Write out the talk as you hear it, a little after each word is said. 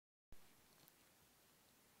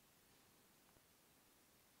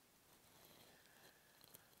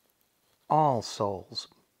All Souls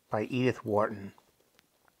by Edith Wharton.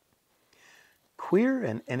 Queer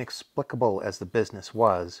and inexplicable as the business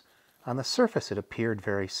was, on the surface it appeared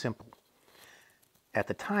very simple. At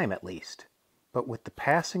the time, at least. But with the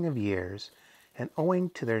passing of years, and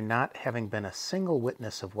owing to there not having been a single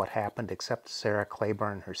witness of what happened except Sarah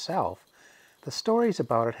Claiborne herself, the stories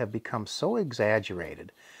about it have become so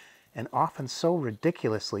exaggerated, and often so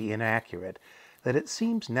ridiculously inaccurate, that it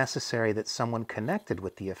seems necessary that someone connected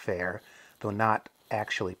with the affair, though not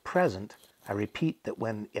actually present — I repeat that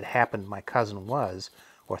when it happened my cousin was,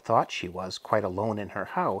 or thought she was, quite alone in her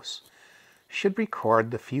house — should record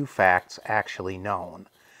the few facts actually known.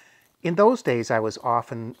 In those days I was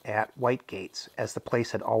often at Whitegates, as the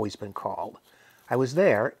place had always been called. I was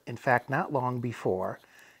there, in fact, not long before,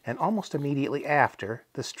 and almost immediately after,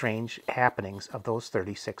 the strange happenings of those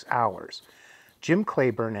 36 hours. Jim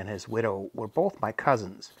Claiborne and his widow were both my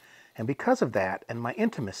cousins, and because of that and my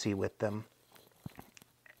intimacy with them,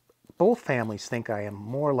 both families think I am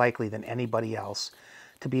more likely than anybody else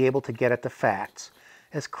to be able to get at the facts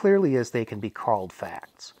as clearly as they can be called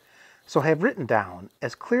facts. So I have written down,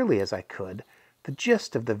 as clearly as I could, the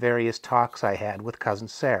gist of the various talks I had with Cousin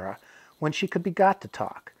Sarah when she could be got to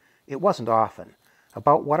talk — it wasn't often —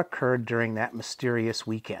 about what occurred during that mysterious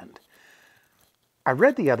weekend. I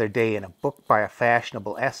read the other day in a book by a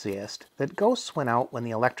fashionable essayist that ghosts went out when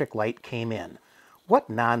the electric light came in. What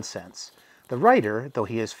nonsense! The writer, though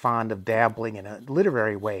he is fond of dabbling in a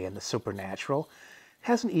literary way in the supernatural,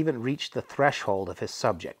 hasn't even reached the threshold of his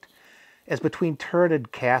subject. As between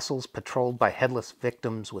turreted castles patrolled by headless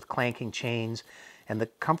victims with clanking chains, and the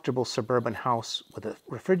comfortable suburban house with a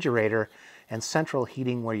refrigerator and central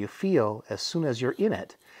heating where you feel, as soon as you're in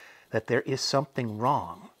it, that there is something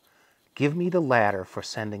wrong, give me the latter for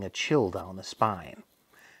sending a chill down the spine.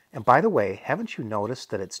 And by the way, haven't you noticed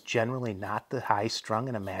that it's generally not the high-strung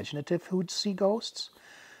and imaginative who see ghosts,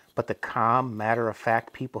 but the calm,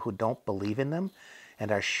 matter-of-fact people who don't believe in them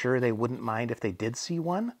and are sure they wouldn't mind if they did see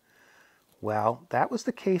one? Well, that was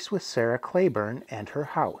the case with Sarah Claiborne and her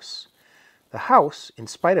house. The house, in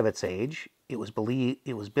spite of its age — it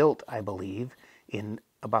was built, I believe, in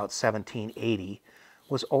about 1780 —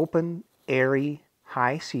 was open, airy,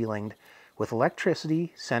 high-ceilinged, with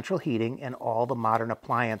electricity, central heating, and all the modern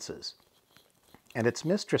appliances. And its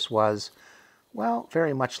mistress was, well,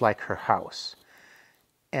 very much like her house.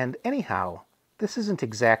 And anyhow, this isn't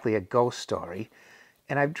exactly a ghost story,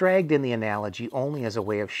 and I've dragged in the analogy only as a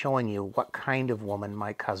way of showing you what kind of woman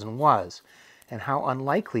my cousin was, and how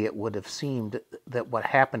unlikely it would have seemed that what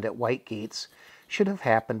happened at Whitegates should have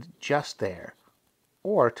happened just there,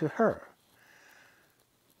 or to her.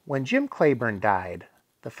 When Jim Claiborne died,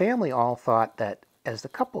 the family all thought that, as the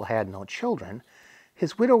couple had no children,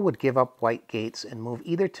 his widow would give up Whitegates and move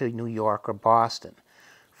either to New York or Boston,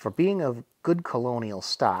 for being of good colonial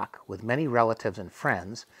stock, with many relatives and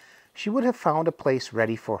friends, she would have found a place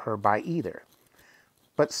ready for her by either.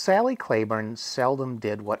 But Sally Claiborne seldom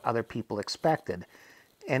did what other people expected,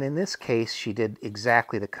 and in this case she did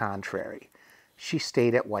exactly the contrary. She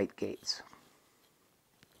stayed at Whitegates.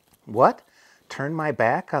 What? Turn my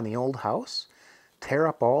back on the old house? Tear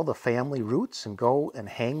up all the family roots and go and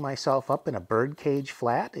hang myself up in a birdcage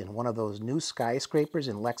flat in one of those new skyscrapers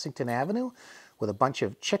in Lexington Avenue with a bunch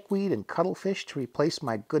of chickweed and cuttlefish to replace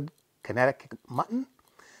my good Connecticut mutton?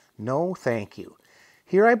 No, thank you.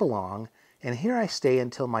 Here I belong, and here I stay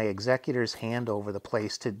until my executors hand over the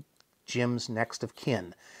place to Jim's next of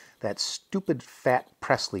kin, that stupid fat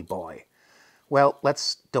Presley boy. Well,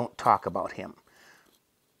 don't talk about him.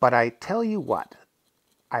 But I tell you what,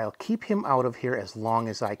 I'll keep him out of here as long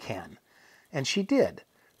as I can. And she did,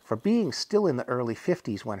 for being still in the early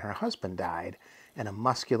 50s when her husband died, and a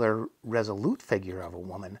muscular, resolute figure of a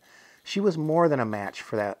woman, she was more than a match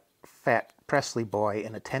for that fat Presley boy,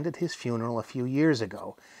 and attended his funeral a few years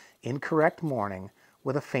ago, in correct mourning,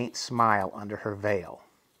 with a faint smile under her veil.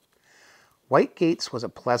 Whitegates was a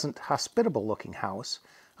pleasant, hospitable-looking house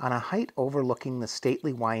on a height overlooking the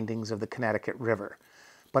stately windings of the Connecticut River,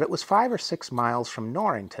 but it was 5 or 6 miles from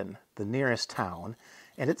Norrington, the nearest town,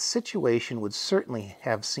 and its situation would certainly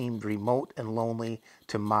have seemed remote and lonely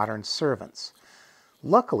to modern servants.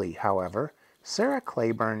 Luckily, however, Sarah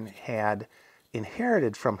Claiborne had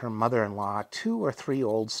inherited from her mother-in-law 2 or 3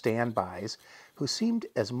 old standbys who seemed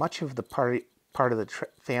as much of the part of the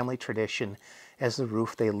family tradition as the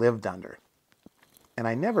roof they lived under, and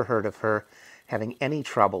I never heard of her having any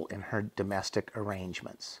trouble in her domestic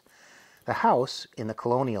arrangements. The house, in the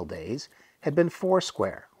colonial days, had been 4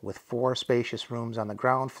 square, with 4 spacious rooms on the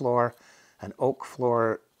ground floor, an oak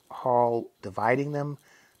floor hall dividing them,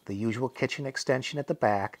 the usual kitchen extension at the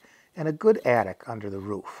back, and a good attic under the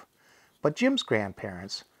roof. But Jim's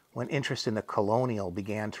grandparents, when interest in the colonial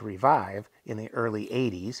began to revive in the early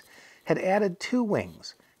 80s, had added 2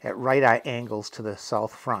 wings at right angles to the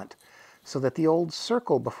south front, so that the old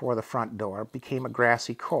circle before the front door became a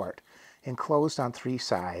grassy court, enclosed on 3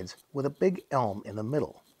 sides, with a big elm in the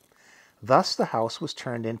middle. Thus the house was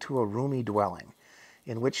turned into a roomy dwelling,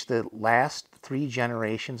 in which the last 3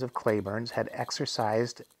 generations of Claibornes had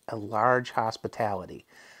exercised a large hospitality.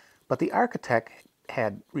 But the architect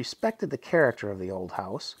had respected the character of the old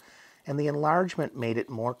house, and the enlargement made it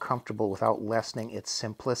more comfortable without lessening its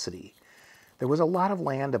simplicity. There was a lot of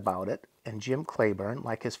land about it, and Jim Claiborne,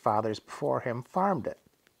 like his fathers before him, farmed it,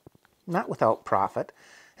 not without profit,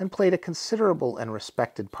 and played a considerable and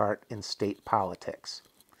respected part in state politics.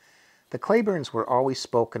 The Claibornes were always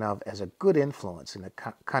spoken of as a good influence in the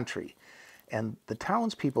country, and the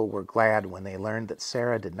townspeople were glad when they learned that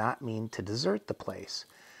Sarah did not mean to desert the place.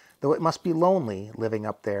 Though it must be lonely living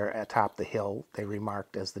up there atop the hill, they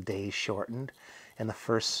remarked as the days shortened and the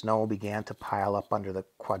first snow began to pile up under the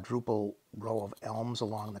quadruple row of elms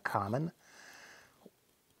along the common.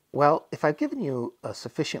 Well, if I've given you a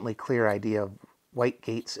sufficiently clear idea of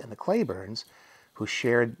Whitegates and the Claibornes, who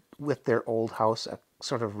shared with their old house a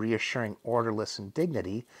sort of reassuring orderliness and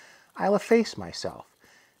dignity, I'll efface myself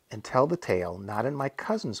and tell the tale not in my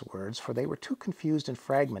cousin's words, for they were too confused and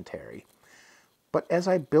fragmentary, but as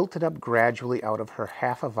I built it up gradually out of her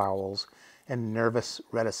half-avowals and nervous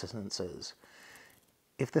reticences.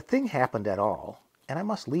 If the thing happened at all, and I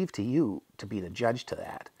must leave to you to be the judge to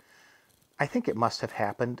that, I think it must have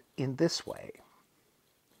happened in this way.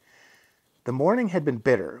 The morning had been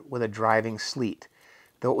bitter, with a driving sleet,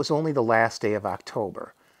 though it was only the last day of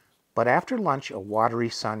October, but after lunch a watery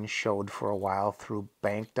sun showed for a while through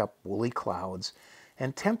banked-up woolly clouds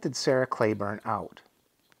and tempted Sarah Claiborne out.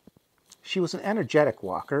 She was an energetic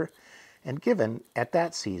walker, and given, at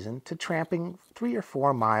that season, to tramping 3 or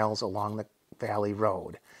 4 miles along the valley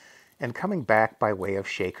road, and coming back by way of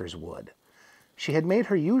Shaker's Wood. She had made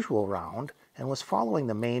her usual round, and was following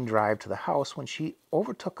the main drive to the house when she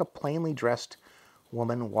overtook a plainly dressed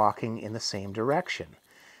woman walking in the same direction.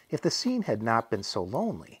 If the scene had not been so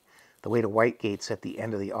lonely, the way to Whitegates at the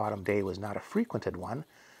end of the autumn day was not a frequented one,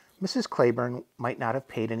 Mrs. Claiborne might not have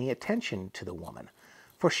paid any attention to the woman,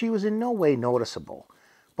 for she was in no way noticeable.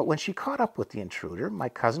 But when she caught up with the intruder, my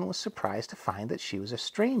cousin was surprised to find that she was a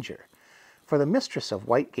stranger, for the mistress of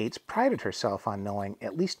Whitegates prided herself on knowing,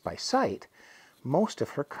 at least by sight, most of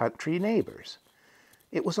her country neighbors.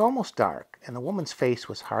 It was almost dark, and the woman's face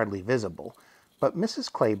was hardly visible, but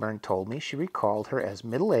Mrs. Claiborne told me she recalled her as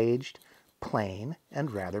middle-aged, plain, and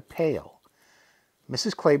rather pale.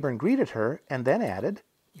 Mrs. Claiborne greeted her, and then added,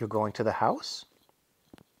 "You're going to the house?"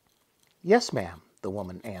 "Yes, ma'am," the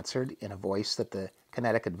woman answered, in a voice that the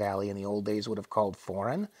Connecticut Valley in the old days would have called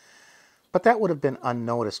foreign, but that would have been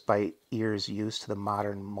unnoticed by ears used to the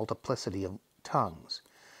modern multiplicity of tongues.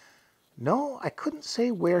 "No, I couldn't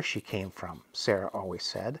say where she came from," Sarah always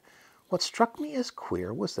said. "What struck me as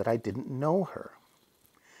queer was that I didn't know her."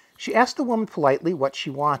 She asked the woman politely what she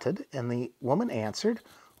wanted, and the woman answered,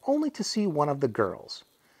 only to see one of the girls.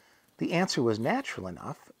 The answer was natural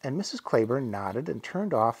enough, and Mrs. Claiborne nodded and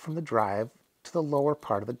turned off from the drive to the lower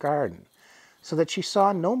part of the garden, so that she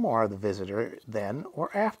saw no more of the visitor then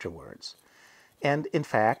or afterwards. And, in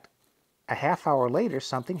fact, a half-hour later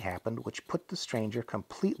something happened which put the stranger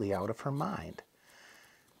completely out of her mind.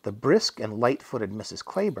 The brisk and light-footed Mrs.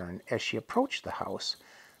 Claiborne, as she approached the house,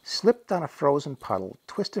 slipped on a frozen puddle,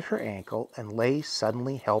 twisted her ankle, and lay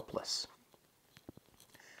suddenly helpless.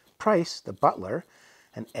 Price, the butler,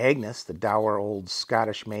 and Agnes, the dour old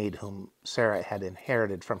Scottish maid whom Sarah had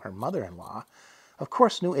inherited from her mother-in-law, of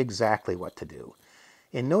course knew exactly what to do.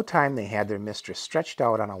 In no time they had their mistress stretched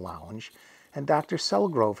out on a lounge, and Dr.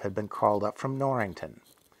 Selgrove had been called up from Norrington.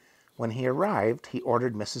 When he arrived, he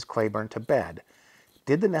ordered Mrs. Claiborne to bed,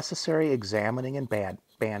 did the necessary examining and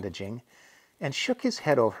bandaging, and shook his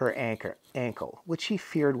head over her ankle, which he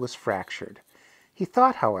feared was fractured. He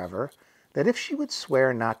thought, however, that if she would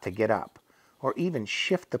swear not to get up, or even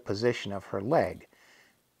shift the position of her leg,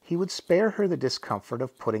 he would spare her the discomfort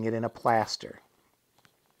of putting it in a plaster.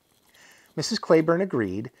 Mrs. Claiborne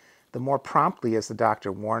agreed, the more promptly as the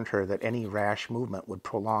doctor warned her that any rash movement would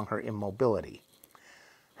prolong her immobility.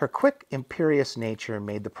 Her quick, imperious nature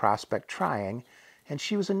made the prospect trying, and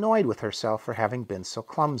she was annoyed with herself for having been so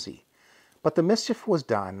clumsy. But the mischief was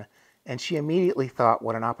done, and she immediately thought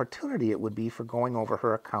what an opportunity it would be for going over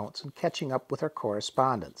her accounts and catching up with her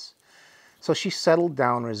correspondence. So she settled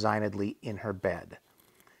down resignedly in her bed.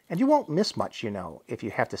 "And you won't miss much, you know, if you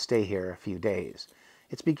have to stay here a few days.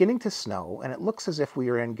 It's beginning to snow, and it looks as if we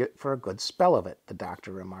are in for a good spell of it," the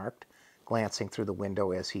doctor remarked, glancing through the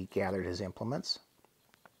window as he gathered his implements.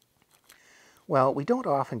 "Well, we don't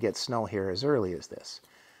often get snow here as early as this,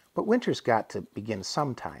 but winter's got to begin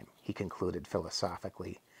sometime," he concluded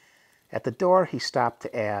philosophically. At the door, he stopped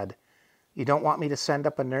to add, "You don't want me to send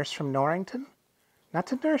up a nurse from Norrington? Not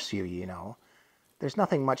to nurse you, you know. There's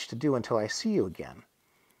nothing much to do until I see you again.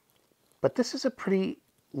 But this is a pretty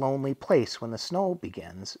lonely place when the snow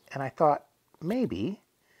begins, and I thought, maybe—"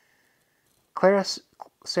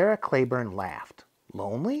 Sarah Claiborne laughed.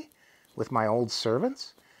 "Lonely? With my old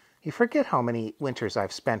servants? You forget how many winters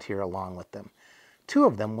I've spent here along with them. 2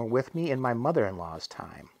 of them were with me in my mother-in-law's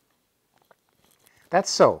time."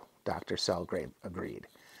 "That's so," Dr. Selgrave agreed.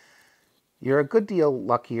 "You're a good deal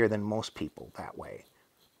luckier than most people that way.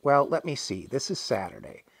 Well, let me see. This is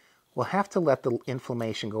Saturday. We'll have to let the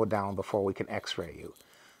inflammation go down before we can x-ray you.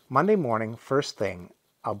 Monday morning, first thing,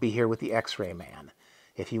 I'll be here with the x-ray man.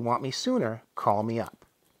 If you want me sooner, call me up."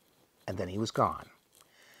 And then he was gone.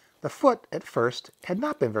 The foot, at first, had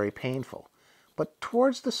not been very painful, but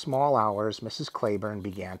towards the small hours Mrs. Claiborne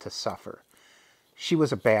began to suffer. She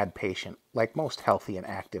was a bad patient, like most healthy and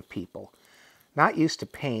active people. Not used to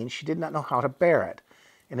pain, she did not know how to bear it,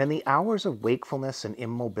 and in the hours of wakefulness and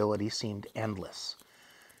immobility seemed endless.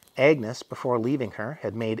 Agnes, before leaving her,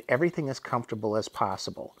 had made everything as comfortable as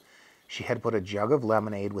possible. She had put a jug of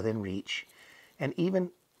lemonade within reach, and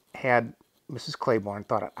even had Mrs. Claiborne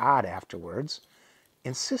thought it odd afterwards,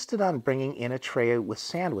 insisted on bringing in a tray with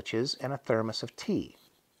sandwiches and a thermos of tea.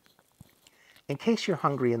 "In case you're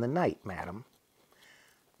hungry in the night, madam."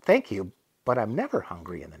 "Thank you, but I'm never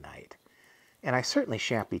hungry in the night. And I certainly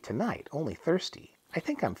shan't be tonight, only thirsty. I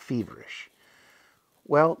think I'm feverish."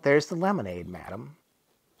 "Well, there's the lemonade, madam."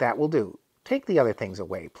 "That will do. Take the other things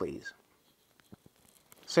away, please."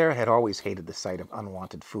 Sarah had always hated the sight of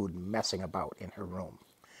unwanted food messing about in her room.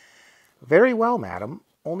 "Very well, madam,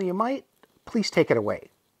 only you might—" "Please take it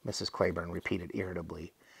away," Mrs. Claiborne repeated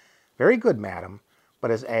irritably. "Very good, madam,"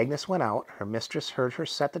 but as Agnes went out, her mistress heard her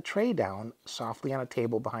set the tray down softly on a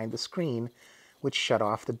table behind the screen, which shut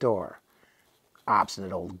off the door.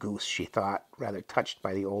 Obstinate old goose, she thought, rather touched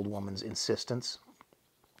by the old woman's insistence.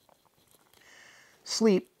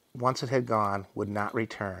 Sleep, once it had gone, would not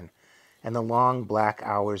return, and the long black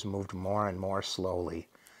hours moved more and more slowly.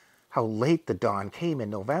 How late the dawn came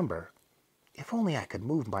in November! "If only I could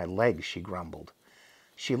move my legs," she grumbled.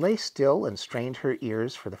 She lay still and strained her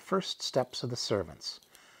ears for the first steps of the servants.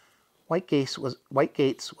 Whitegates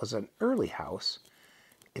was an early house,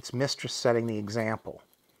 its mistress setting the example.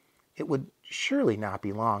 It would surely not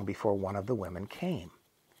be long before one of the women came.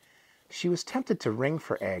 She was tempted to ring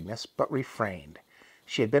for Agnes, but refrained.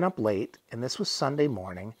 She had been up late, and this was Sunday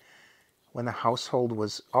morning, when the household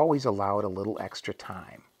was always allowed a little extra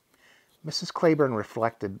time. Mrs. Claiborne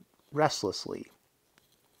reflected restlessly.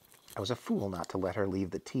 I was a fool not to let her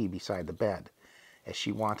leave the tea beside the bed, as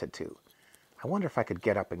she wanted to. I wonder if I could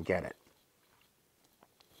get up and get it.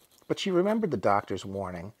 But she remembered the doctor's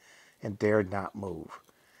warning and dared not move.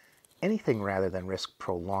 Anything rather than risk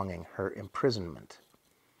prolonging her imprisonment.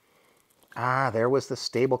 Ah, there was the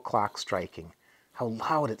stable clock striking. How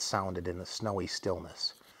loud it sounded in the snowy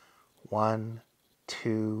stillness. 1,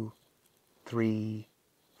 2, 3,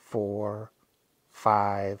 4,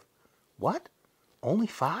 5. What? Only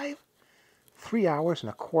 5? 3 hours and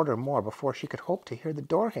a quarter more before she could hope to hear the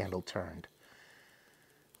door handle turned.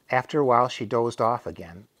 After a while she dozed off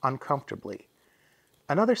again, uncomfortably.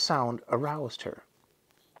 Another sound aroused her.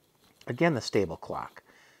 Again the stable clock.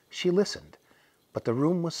 She listened, but the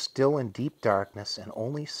room was still in deep darkness, and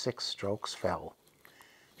only 6 strokes fell.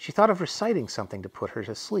 She thought of reciting something to put her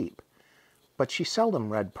to sleep, but she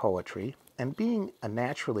seldom read poetry, and being a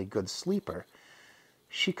naturally good sleeper,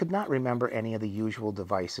 she could not remember any of the usual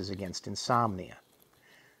devices against insomnia.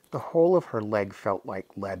 The whole of her leg felt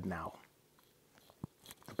like lead now.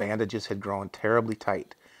 The bandages had grown terribly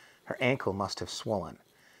tight. Her ankle must have swollen.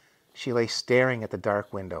 She lay staring at the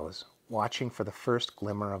dark windows, watching for the first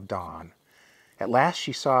glimmer of dawn. At last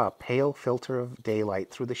she saw a pale filter of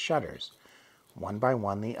daylight through the shutters. One by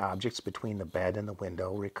one the objects between the bed and the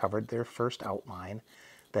window recovered their first outline,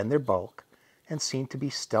 then their bulk, and seemed to be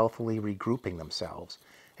stealthily regrouping themselves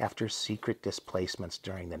after secret displacements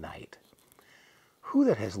during the night. Who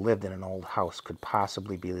that has lived in an old house could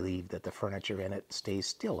possibly believe that the furniture in it stays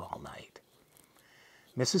still all night?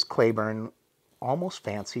 Mrs. Claiborne almost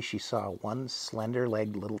fancied she saw one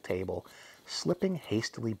slender-legged little table slipping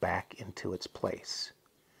hastily back into its place.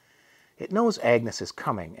 It knows Agnes is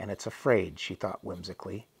coming, and it's afraid, she thought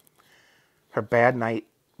whimsically. Her bad night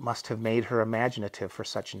must have made her imaginative for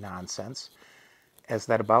such nonsense as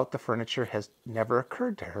that about the furniture has never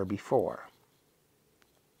occurred to her before.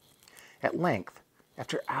 At length,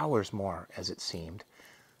 after hours more, as it seemed,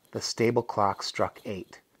 the stable clock struck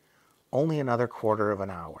 8. Only another quarter of an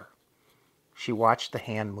hour. She watched the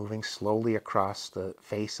hand moving slowly across the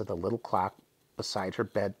face of the little clock beside her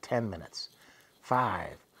bed. 10 minutes.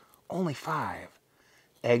 5. Only 5.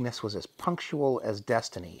 Agnes was as punctual as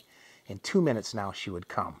destiny. In 2 minutes now she would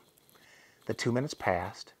come. The 2 minutes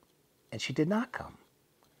passed, and she did not come.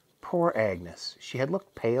 Poor Agnes! She had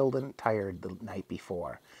looked pale and tired the night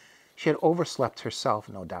before. She had overslept herself,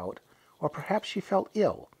 no doubt, or perhaps she felt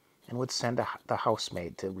ill and would send the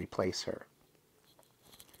housemaid to replace her.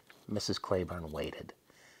 Mrs. Claiborne waited.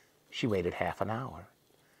 She waited half an hour.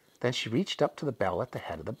 Then she reached up to the bell at the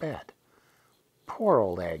head of the bed. Poor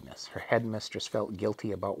old Agnes! Her headmistress felt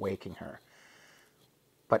guilty about waking her.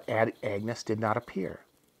 But Agnes did not appear,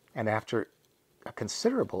 and after a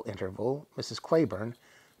considerable interval, Mrs. Claiborne,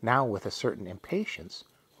 now with a certain impatience,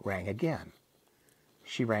 rang again.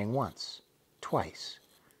 She rang once, twice,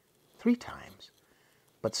 3 times,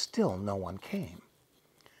 but still no one came.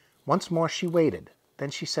 Once more she waited. Then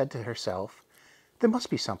she said to herself, there must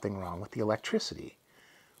be something wrong with the electricity.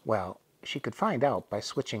 Well, she could find out by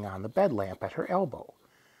switching on the bed lamp at her elbow.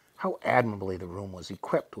 How admirably the room was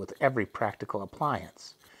equipped with every practical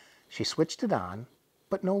appliance. She switched it on,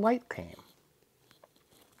 but no light came.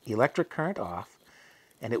 Electric current off,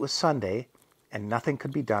 and it was Sunday, and nothing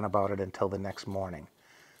could be done about it until the next morning,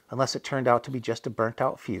 unless it turned out to be just a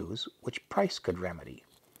burnt-out fuse, which Price could remedy.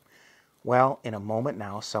 Well, in a moment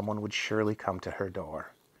now someone would surely come to her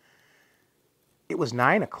door. It was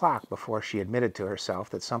 9 o'clock before she admitted to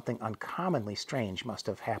herself that something uncommonly strange must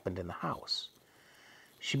have happened in the house.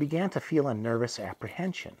 She began to feel a nervous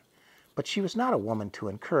apprehension, but she was not a woman to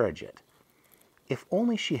encourage it. If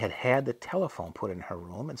only she had had the telephone put in her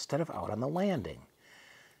room instead of out on the landing.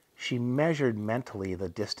 She measured mentally the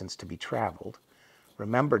distance to be traveled,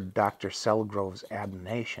 remembered Dr. Selgrove's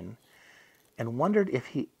admonition, and wondered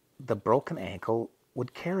if the broken ankle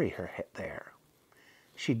would carry her there.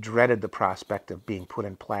 She dreaded the prospect of being put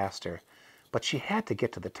in plaster, but she had to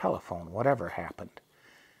get to the telephone, whatever happened.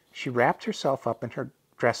 She wrapped herself up in her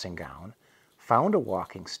dressing gown, found a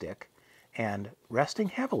walking stick, and, resting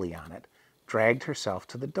heavily on it, dragged herself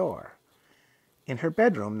to the door. In her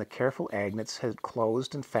bedroom, the careful Agnes had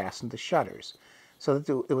closed and fastened the shutters, so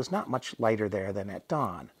that it was not much lighter there than at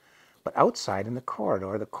dawn. But outside in the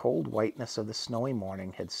corridor, the cold whiteness of the snowy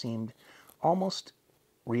morning had seemed almost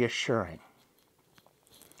reassuring.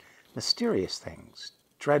 Mysterious things,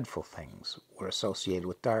 dreadful things, were associated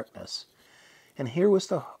with darkness, and here was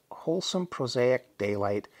the wholesome, prosaic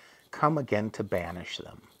daylight come again to banish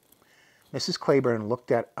them. Mrs. Claiborne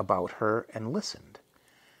looked about her and listened.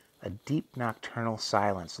 A deep nocturnal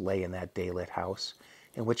silence lay in that daylit house,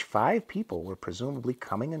 in which 5 people were presumably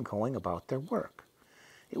coming and going about their work.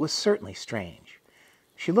 It was certainly strange.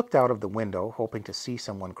 She looked out of the window, hoping to see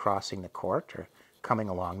someone crossing the court or coming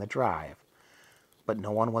along the drive. But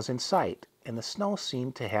no one was in sight, and the snow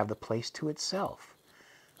seemed to have the place to itself.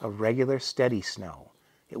 A regular, steady snow.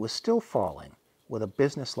 It was still falling, with a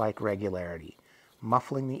business-like regularity,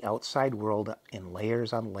 muffling the outside world in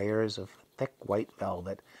layers on layers of thick white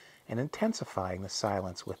velvet, and intensifying the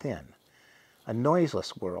silence within. A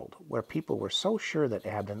noiseless world, where people were so sure that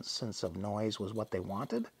absence of noise was what they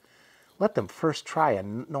wanted. Let them first try a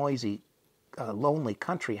noisy, lonely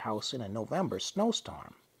country house in a November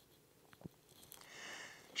snowstorm.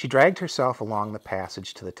 She dragged herself along the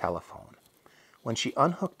passage to the telephone. When she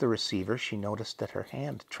unhooked the receiver, she noticed that her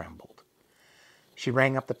hand trembled. She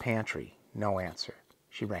rang up the pantry. No answer.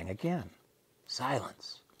 She rang again.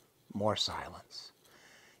 Silence. More silence.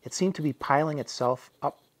 It seemed to be piling itself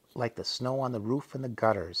up like the snow on the roof and the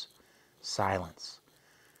gutters. Silence.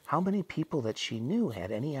 How many people that she knew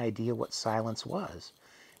had any idea what silence was,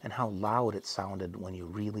 and how loud it sounded when you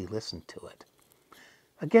really listened to it?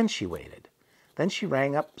 Again she waited. Then she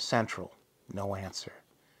rang up Central. No answer.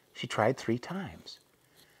 She tried 3 times.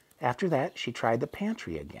 After that she tried the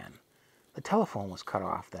pantry again. The telephone was cut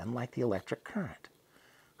off then, like the electric current.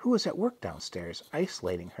 Who was at work downstairs,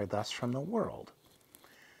 isolating her thus from the world?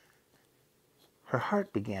 Her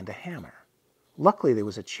heart began to hammer. Luckily there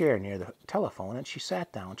was a chair near the telephone, and she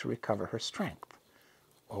sat down to recover her strength.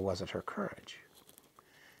 Or was it her courage?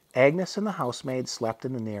 Agnes and the housemaid slept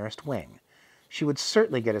in the nearest wing. She would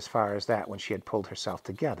certainly get as far as that when she had pulled herself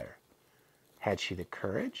together. Had she the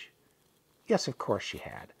courage? Yes, of course she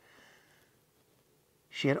had.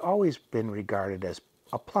 She had always been regarded as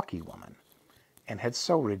a plucky woman, and had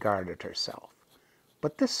so regarded herself.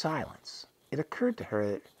 But this silence, it occurred to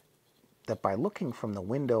her that by looking from the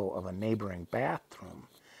window of a neighboring bathroom,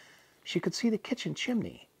 she could see the kitchen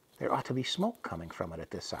chimney. There ought to be smoke coming from it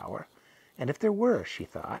at this hour, and if there were, she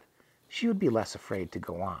thought, she would be less afraid to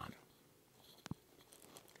go on.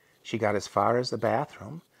 She got as far as the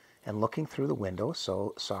bathroom, and looking through the window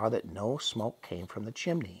saw that no smoke came from the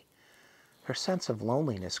chimney. Her sense of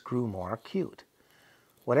loneliness grew more acute.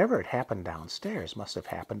 Whatever had happened downstairs must have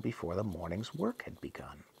happened before the morning's work had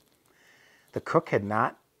begun. The cook had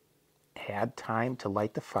not had time to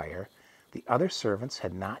light the fire. The other servants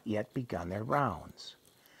had not yet begun their rounds.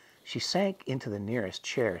 She sank into the nearest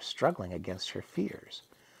chair, struggling against her fears.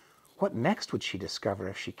 What next would she discover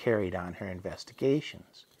if she carried on her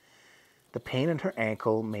investigations? The pain in her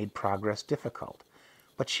ankle made progress difficult,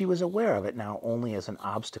 but she was aware of it now only as an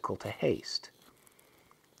obstacle to haste.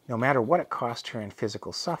 No matter what it cost her in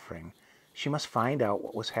physical suffering, she must find out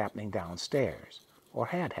what was happening downstairs, or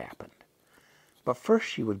had happened. But first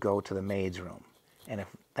she would go to the maid's room, and if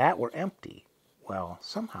that were empty, well,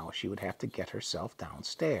 somehow she would have to get herself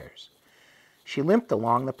downstairs. She limped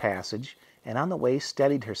along the passage, and on the way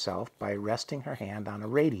steadied herself by resting her hand on a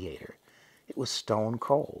radiator. It was stone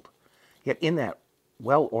cold. Yet in that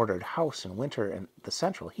well-ordered house in winter, and the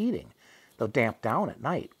central heating, though damped down at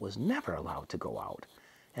night, was never allowed to go out,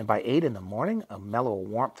 and by 8 in the morning a mellow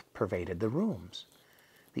warmth pervaded the rooms.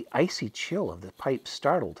 The icy chill of the pipe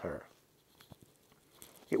startled her.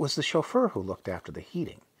 It was the chauffeur who looked after the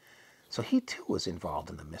heating, so he too was involved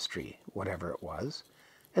in the mystery, whatever it was,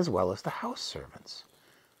 as well as the house servants.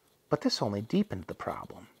 But this only deepened the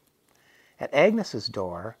problem. At Agnes's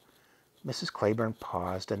door, Mrs. Claiborne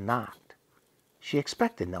paused and knocked. She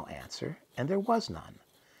expected no answer, and there was none.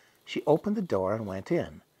 She opened the door and went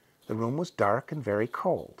in. The room was dark and very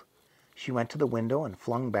cold. She went to the window and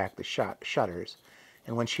flung back the shutters,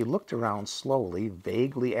 and when she looked around slowly,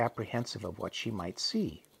 vaguely apprehensive of what she might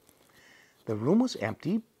see. The room was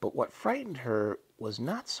empty, but what frightened her was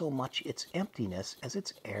not so much its emptiness as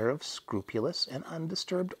its air of scrupulous and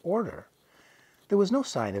undisturbed order. There was no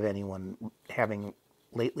sign of anyone having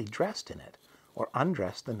lately dressed in it, or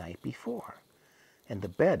undressed the night before, and the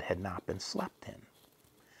bed had not been slept in.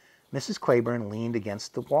 Mrs. Claiborne leaned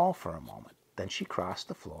against the wall for a moment. Then she crossed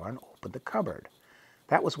the floor and opened the cupboard.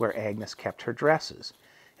 That was where Agnes kept her dresses,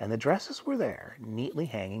 and the dresses were there, neatly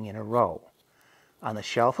hanging in a row. On the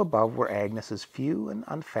shelf above were Agnes's few and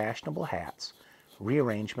unfashionable hats,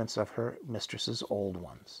 rearrangements of her mistress's old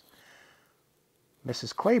ones.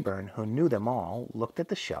 Mrs. Claiborne, who knew them all, looked at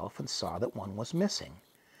the shelf and saw that one was missing,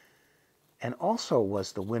 and also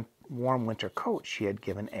was the warm winter coat she had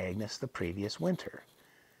given Agnes the previous winter.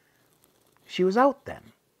 She was out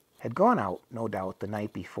then, had gone out, no doubt, the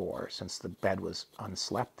night before, since the bed was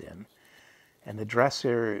unslept in, and the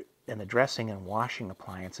dresser and the dressing and washing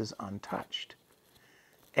appliances untouched.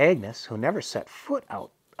 Agnes, who never set foot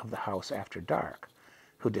out of the house after dark,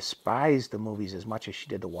 who despised the movies as much as she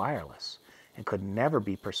did the wireless, and could never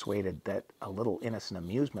be persuaded that a little innocent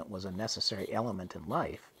amusement was a necessary element in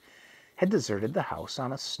life, had deserted the house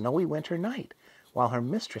on a snowy winter night, while her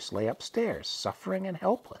mistress lay upstairs, suffering and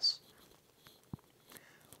helpless.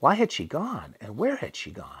 Why had she gone, and where had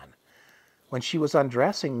she gone? When she was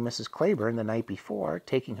undressing Mrs. Claiborne the night before,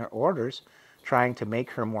 taking her orders, trying to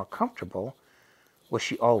make her more comfortable, was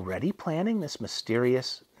she already planning this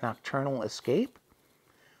mysterious nocturnal escape?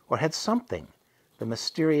 Or had something, the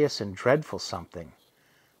mysterious and dreadful something,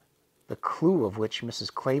 the clue of which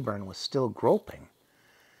Mrs. Claiborne was still groping,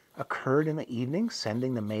 occurred in the evening,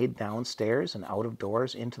 sending the maid downstairs and out of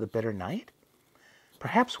doors into the bitter night?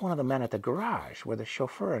 Perhaps one of the men at the garage, where the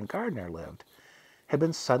chauffeur and gardener lived, had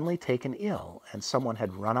been suddenly taken ill, and someone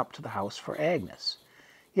had run up to the house for Agnes.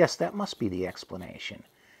 Yes, that must be the explanation.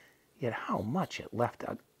 Yet how much it left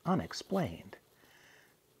unexplained.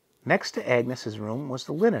 Next to Agnes's room was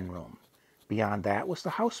the linen room. Beyond that was the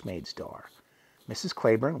housemaid's door. Mrs.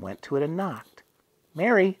 Claiborne went to it and knocked.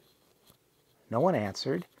 "Mary!" No one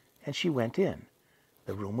answered, and she went in.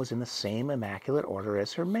 The room was in the same immaculate order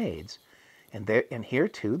as her maid's, and here,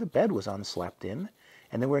 too, the bed was unslept in,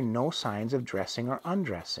 and there were no signs of dressing or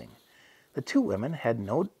undressing. The two women had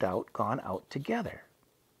no doubt gone out together.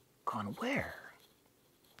 Gone where?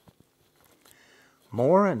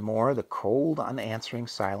 More and more the cold, unanswering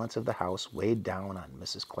silence of the house weighed down on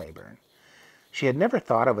Mrs. Claiborne. She had never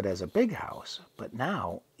thought of it as a big house, but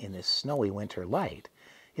now, in this snowy winter light,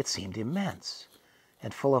 it seemed immense,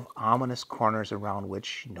 and full of ominous corners around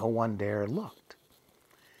which no one dare look.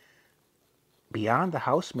 Beyond the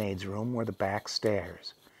housemaid's room were the back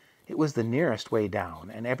stairs. It was the nearest way down,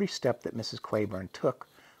 and every step that Mrs. Claiborne took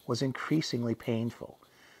was increasingly painful,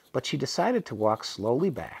 but she decided to walk slowly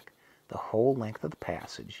back the whole length of the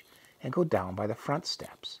passage and go down by the front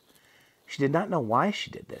steps. She did not know why she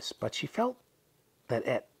did this, but she felt that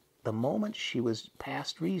at the moment she was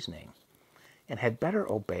past reasoning. and had better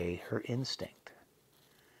obey her instinct.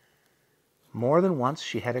 More than once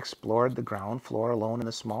she had explored the ground floor alone in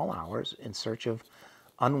the small hours in search of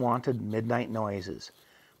unwanted midnight noises,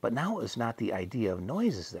 but now it was not the idea of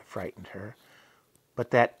noises that frightened her, but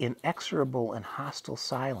that inexorable and hostile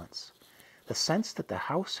silence, the sense that the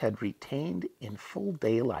house had retained in full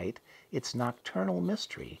daylight its nocturnal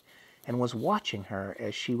mystery and was watching her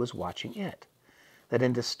as she was watching it, that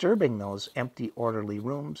in disturbing those empty, orderly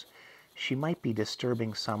rooms, she might be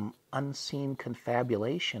disturbing some unseen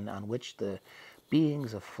confabulation on which the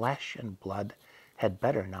beings of flesh and blood had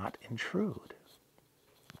better not intrude.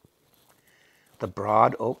 The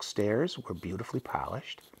broad oak stairs were beautifully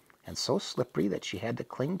polished, and so slippery that she had to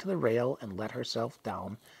cling to the rail and let herself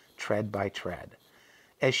down tread by tread.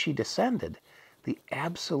 As she descended, the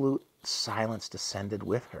absolute silence descended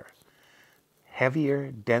with her,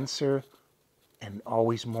 heavier, denser, and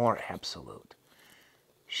always more absolute.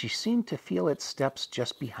 She seemed to feel its steps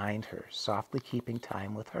just behind her, softly keeping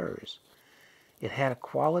time with hers. It had a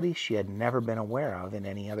quality she had never been aware of in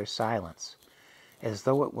any other silence, as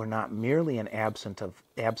though it were not merely an absence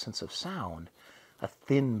of sound, a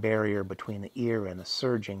thin barrier between the ear and the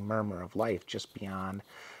surging murmur of life just beyond,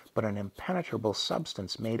 but an impenetrable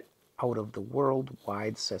substance made out of the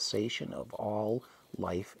world-wide cessation of all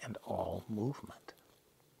life and all movement.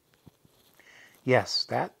 Yes,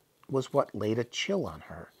 that was what laid a chill on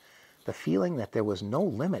her, the feeling that there was no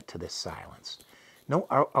limit to this silence, no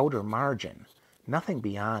outer margin, nothing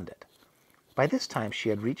beyond it. By this time she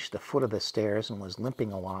had reached the foot of the stairs and was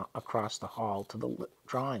limping along across the hall to the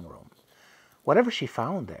drawing room. Whatever she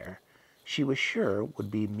found there, she was sure would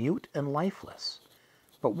be mute and lifeless.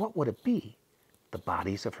 But what would it be? The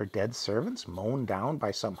bodies of her dead servants mown down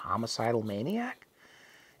by some homicidal maniac?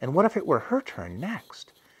 And what if it were her turn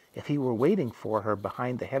next? If he were waiting for her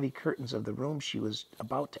behind the heavy curtains of the room she was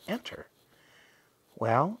about to enter?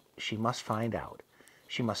 Well, she must find out.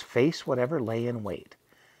 She must face whatever lay in wait.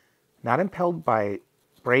 Not impelled by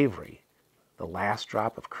bravery, the last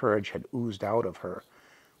drop of courage had oozed out of her,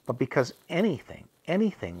 but because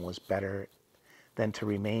anything was better than to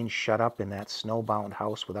remain shut up in that snowbound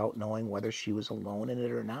house without knowing whether she was alone in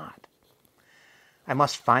it or not. I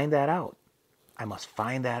must find that out. I must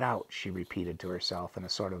find that out, she repeated to herself in a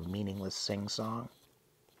sort of meaningless sing-song.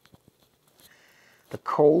 The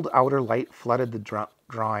cold outer light flooded the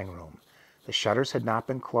drawing room. The shutters had not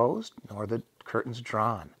been closed, nor the curtains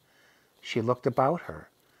drawn. She looked about her.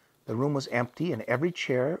 The room was empty, and every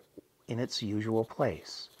chair in its usual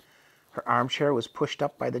place. Her armchair was pushed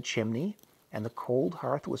up by the chimney, and the cold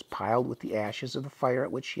hearth was piled with the ashes of the fire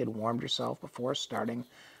at which she had warmed herself before starting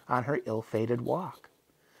on her ill-fated walk.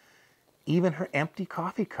 Even her empty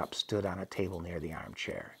coffee cup stood on a table near the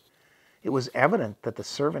armchair. It was evident that the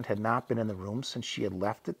servant had not been in the room since she had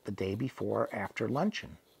left it the day before after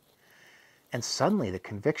luncheon. And suddenly the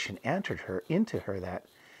conviction entered into her that,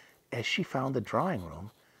 as she found the drawing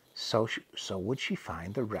room, so would she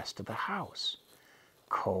find the rest of the house.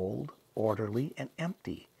 Cold, orderly, and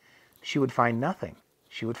empty. She would find nothing.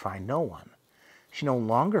 She would find no one. She no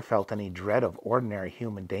longer felt any dread of ordinary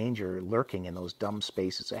human danger lurking in those dumb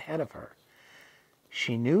spaces ahead of her.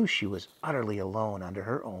 She knew she was utterly alone under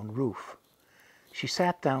her own roof. She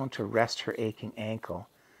sat down to rest her aching ankle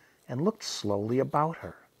and looked slowly about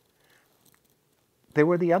her. There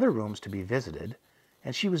were the other rooms to be visited,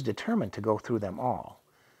 and she was determined to go through them all.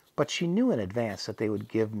 But she knew in advance that they would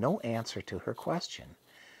give no answer to her question.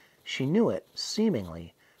 She knew it,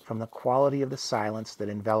 seemingly, from the quality of the silence that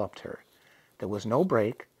enveloped her. There was no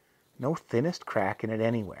break, no thinnest crack in it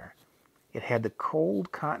anywhere. It had the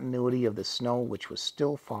cold continuity of the snow which was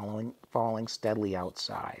still falling steadily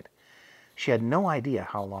outside. She had no idea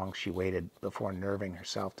how long she waited before nerving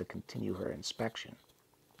herself to continue her inspection.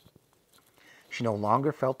 She no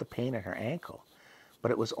longer felt the pain in her ankle,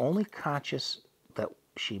 but it was only conscious that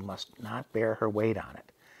she must not bear her weight on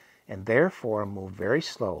it, and therefore moved very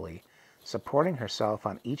slowly, supporting herself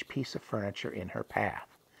on each piece of furniture in her path.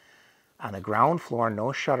 On the ground floor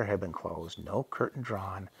no shutter had been closed, no curtain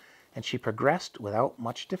drawn, and she progressed without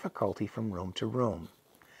much difficulty from room to room.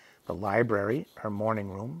 The library, her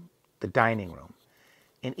morning room, the dining room.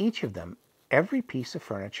 In each of them, every piece of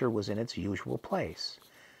furniture was in its usual place.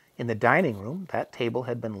 In the dining room, that table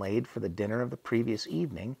had been laid for the dinner of the previous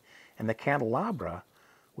evening, and the candelabra,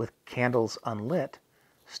 with candles unlit,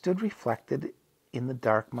 stood reflected in the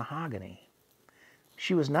dark mahogany.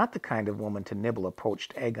 She was not the kind of woman to nibble a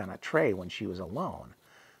poached egg on a tray when she was alone,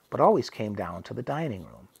 but always came down to the dining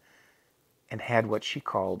room and had what she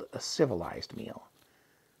called a civilized meal.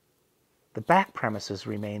 The back premises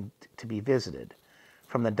remained to be visited.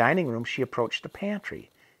 From the dining room she approached the pantry,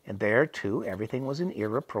 and there, too, everything was in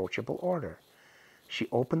irreproachable order. She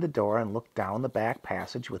opened the door and looked down the back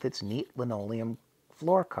passage with its neat linoleum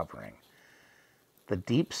floor covering. The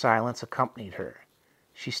deep silence accompanied her.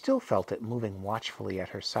 She still felt it moving watchfully at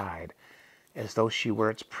her side, as though she were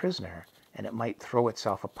its prisoner, and it might throw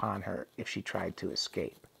itself upon her if she tried to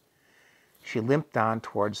escape. She limped on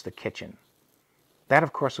towards the kitchen. That,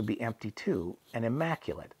 of course, would be empty, too, and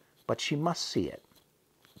immaculate, but she must see it.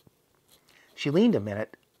 She leaned a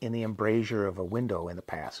minute in the embrasure of a window in the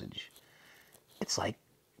passage. It's like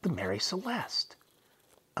the Mary Celeste.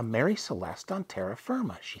 A Mary Celeste on terra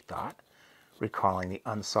firma, she thought, recalling the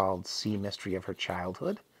unsolved sea mystery of her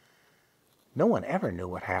childhood. No one ever knew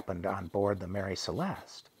what happened on board the Mary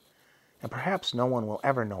Celeste, and perhaps no one will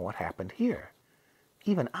ever know what happened here.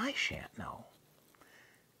 Even I shan't know.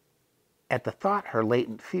 At the thought, her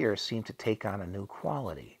latent fear seemed to take on a new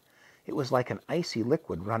quality. It was like an icy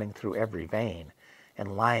liquid running through every vein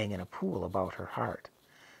and lying in a pool about her heart.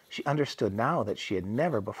 She understood now that she had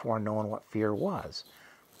never before known what fear was,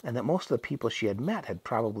 and that most of the people she had met had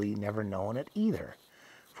probably never known it either,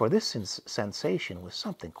 for this sensation was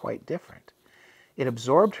something quite different. It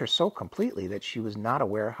absorbed her so completely that she was not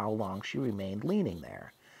aware how long she remained leaning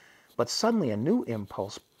there. But suddenly a new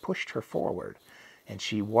impulse pushed her forward, and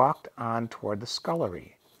she walked on toward the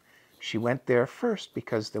scullery. She went there first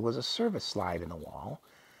because there was a service slide in the wall,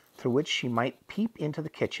 through which she might peep into the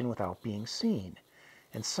kitchen without being seen,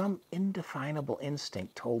 and some indefinable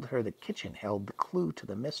instinct told her the kitchen held the clue to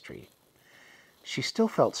the mystery. She still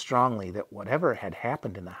felt strongly that whatever had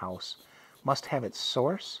happened in the house must have its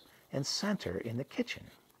source and center in the kitchen.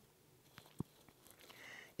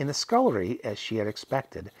 In the scullery, as she had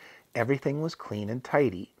expected, everything was clean and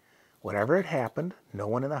tidy. Whatever had happened, no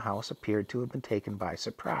one in the house appeared to have been taken by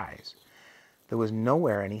surprise. There was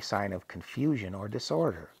nowhere any sign of confusion or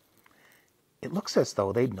disorder. It looks as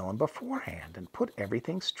though they'd known beforehand and put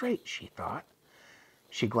everything straight, she thought.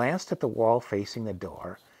 She glanced at the wall facing the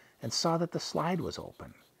door and saw that the slide was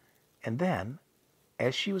open. And then,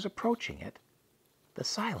 as she was approaching it, the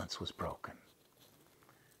silence was broken.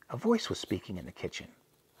 A voice was speaking in the kitchen,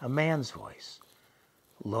 a man's voice,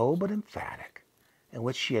 low but emphatic, and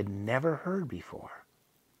which she had never heard before.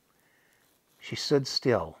 She stood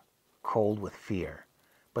still, cold with fear,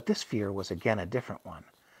 but this fear was again a different one.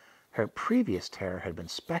 Her previous terror had been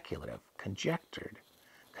speculative, conjectured,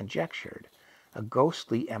 a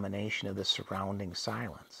ghostly emanation of the surrounding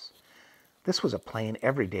silence. This was a plain,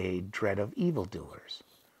 everyday dread of evildoers.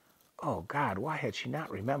 Oh, God, why had she not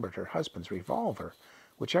remembered her husband's revolver,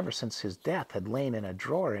 which ever since his death had lain in a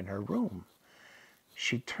drawer in her room?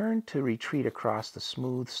 She turned to retreat across the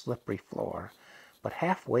smooth, slippery floor, but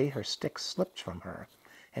halfway her stick slipped from her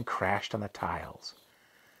and crashed on the tiles.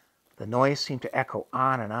 The noise seemed to echo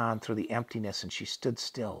on and on through the emptiness, and she stood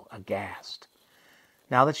still, aghast.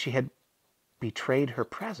 Now that she had betrayed her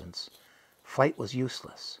presence, flight was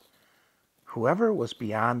useless. Whoever was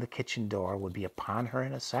beyond the kitchen door would be upon her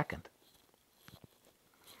in a second.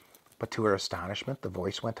 But to her astonishment, the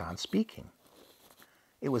voice went on speaking.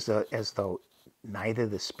 It was as though neither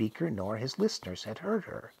the speaker nor his listeners had heard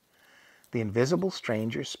her. The invisible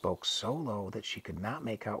stranger spoke so low that she could not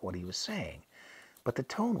make out what he was saying, but the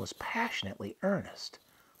tone was passionately earnest,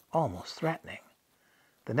 almost threatening.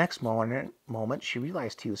 The next moment she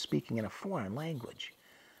realized he was speaking in a foreign language,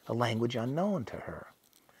 a language unknown to her.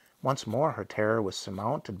 Once more her terror was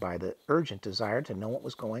surmounted by the urgent desire to know what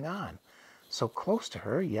was going on, so close to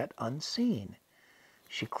her yet unseen.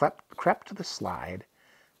 She crept to the slide,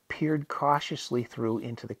 peered cautiously through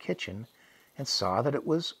into the kitchen, and saw that it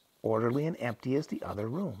was orderly and empty as the other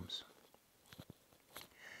rooms.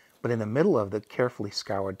 But in the middle of the carefully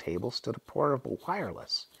scoured table stood a portable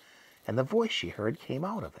wireless, and the voice she heard came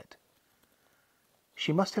out of it.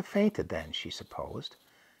 She must have fainted then, she supposed.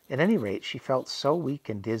 At any rate, she felt so weak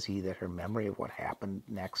and dizzy that her memory of what happened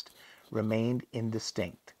next remained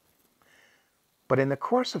indistinct. But in the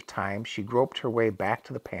course of time she groped her way back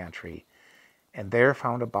to the pantry, and there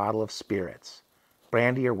found a bottle of spirits,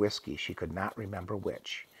 brandy or whiskey, she could not remember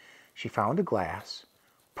which. She found a glass,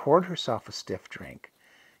 poured herself a stiff drink,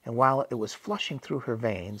 and while it was flushing through her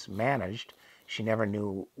veins, managed, she never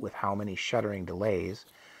knew with how many shuddering delays,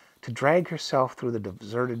 to drag herself through the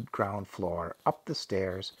deserted ground floor, up the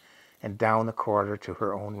stairs, and down the corridor to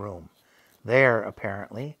her own room. There,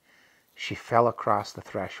 apparently, she fell across the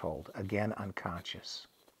threshold, again unconscious.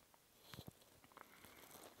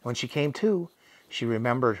 When she came to, she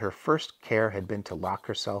remembered her first care had been to lock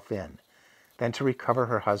herself in, then to recover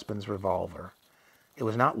her husband's revolver. It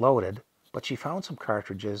was not loaded, but she found some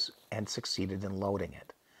cartridges and succeeded in loading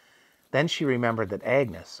it. Then she remembered that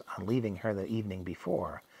Agnes, on leaving her the evening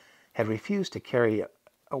before, had refused to carry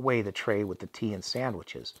away the tray with the tea and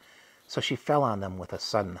sandwiches, so she fell on them with a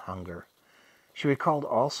sudden hunger. She recalled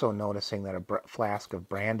also noticing that a flask of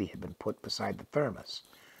brandy had been put beside the thermos,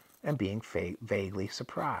 and being vaguely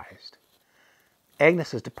surprised.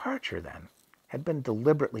 Agnes's departure, then, had been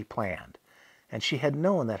deliberately planned, and she had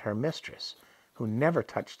known that her mistress, who never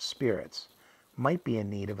touched spirits, might be in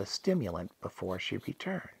need of a stimulant before she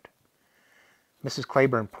returned. Mrs.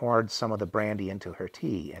 Claiborne poured some of the brandy into her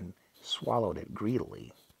tea and swallowed it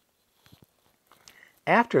greedily.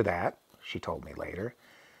 After that, she told me later,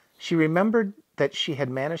 she remembered that she had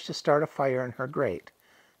managed to start a fire in her grate,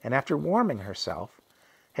 and after warming herself,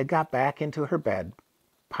 had got back into her bed,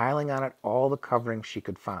 piling on it all the coverings she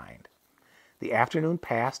could find. The afternoon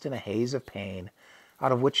passed in a haze of pain,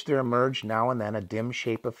 out of which there emerged now and then a dim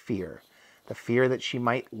shape of fear, the fear that she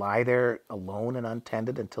might lie there alone and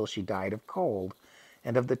untended until she died of cold,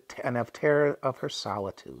 and of terror of her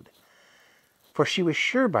solitude. For she was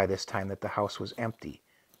sure by this time that the house was empty,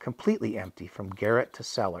 completely empty from garret to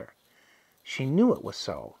cellar. She knew it was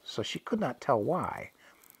so she could not tell why.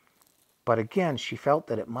 But again she felt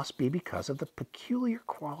that it must be because of the peculiar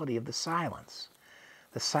quality of the silence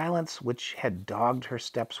which had dogged her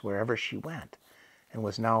steps wherever she went, and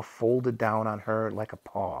was now folded down on her like a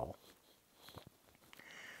pall.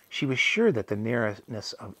 She was sure that the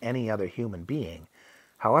nearness of any other human being,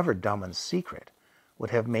 however dumb and secret, would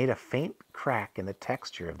have made a faint crack in the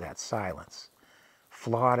texture of that silence,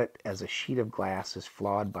 flawed it as a sheet of glass is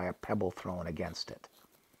flawed by a pebble thrown against it.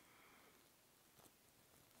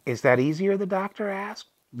 "Is that easier?" the doctor asked,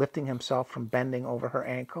 lifting himself from bending over her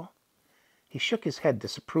ankle. He shook his head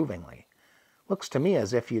disapprovingly. "Looks to me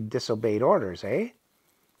as if you'd disobeyed orders, eh?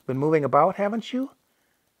 Been moving about, haven't you?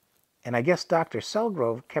 And I guess Dr.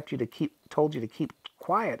 Selgrove told you to keep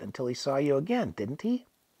quiet until he saw you again, didn't he?"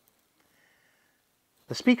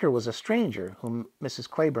 The speaker was a stranger whom Mrs.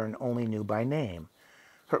 Claiborne only knew by name.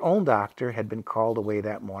 Her own doctor had been called away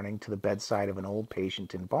that morning to the bedside of an old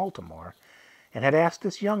patient in Baltimore, and had asked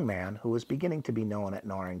this young man, who was beginning to be known at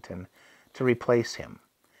Norrington, to replace him.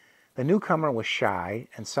 The newcomer was shy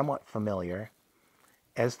and somewhat familiar,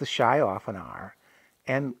 as the shy often are,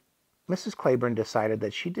 and Mrs. Claiborne decided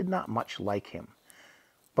that she did not much like him.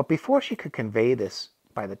 But before she could convey this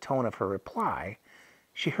by the tone of her reply,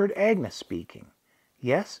 she heard Agnes speaking.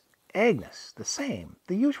 Yes, Agnes,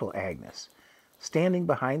 the usual Agnes, standing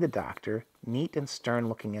behind the doctor, neat and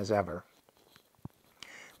stern-looking as ever.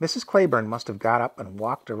 "Mrs. Claiborne must have got up and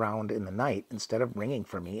walked around in the night instead of ringing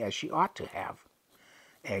for me as she ought to have,"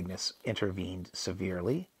 Agnes intervened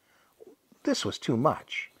severely. This was too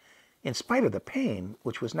much. In spite of the pain,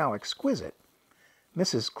 which was now exquisite,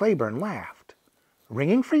 Mrs. Claiborne laughed.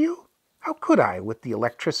 "Ringing for you? How could I, with the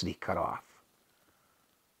electricity cut off?"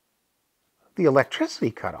 "The electricity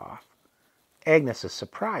cut off?" Agnes's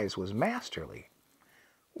surprise was masterly.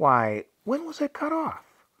 "Why, when was it cut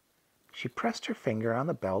off?" She pressed her finger on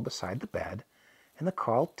the bell beside the bed, and the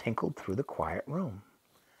call tinkled through the quiet room.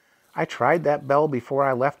 "I tried that bell before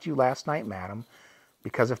I left you last night, madam,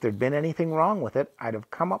 because if there'd been anything wrong with it, I'd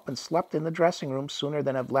have come up and slept in the dressing-room sooner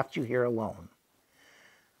than have left you here alone."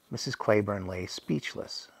 Mrs. Claiborne lay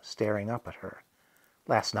speechless, staring up at her.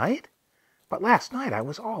 "Last night? But last night I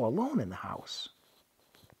was all alone in the house."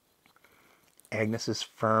 Agnes's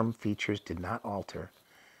firm features did not alter.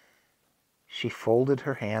 She folded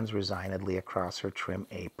her hands resignedly across her trim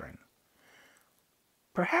apron.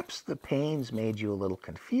 "Perhaps the pains made you a little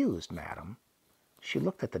confused, madam." She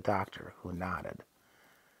looked at the doctor, who nodded.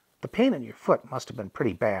 "The pain in your foot must have been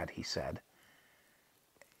pretty bad," he said.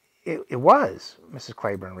 It was," Mrs.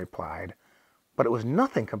 Claiborne replied, "but it was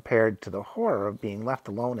nothing compared to the horror of being left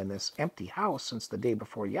alone in this empty house since the day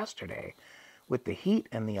before yesterday, with the heat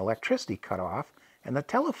and the electricity cut off and the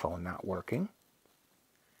telephone not working."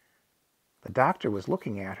 The doctor was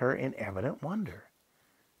looking at her in evident wonder.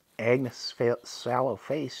 Agnes' sallow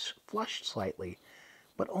face flushed slightly,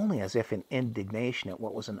 but only as if in indignation at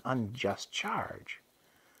what was an unjust charge.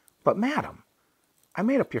 "But, madam, I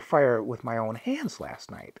made up your fire with my own hands last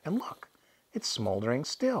night, and look, it's smoldering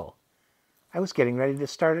still. I was getting ready to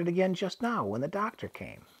start it again just now when the doctor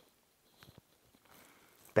came."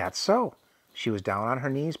 "That's so. She was down on her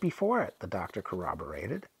knees before it," the doctor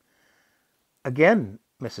corroborated. Again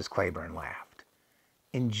Mrs. Claiborne laughed.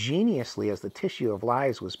 Ingeniously as the tissue of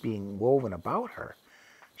lies was being woven about her,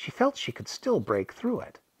 she felt she could still break through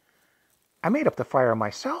it. "I made up the fire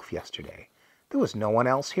myself yesterday. There was no one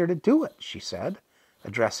else here to do it," she said,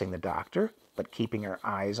 addressing the doctor, but keeping her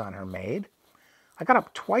eyes on her maid. "I got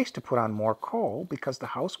up twice to put on more coal, because the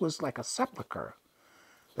house was like a sepulchre.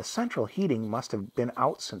 The central heating must have been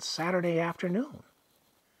out since Saturday afternoon."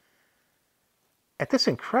 At this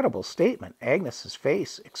incredible statement, Agnes's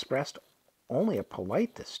face expressed only a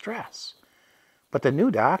polite distress. But the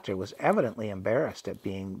new doctor was evidently embarrassed at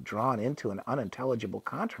being drawn into an unintelligible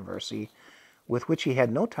controversy with which he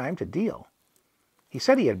had no time to deal. He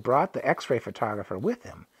said he had brought the X-ray photographer with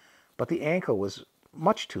him, but the ankle was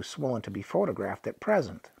much too swollen to be photographed at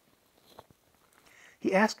present.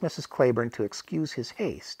 He asked Mrs. Claiborne to excuse his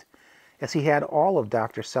haste, as he had all of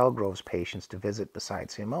Dr. Selgrove's patients to visit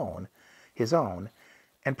besides his own,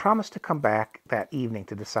 and promised to come back that evening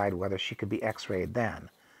to decide whether she could be X-rayed then,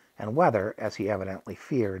 and whether, as he evidently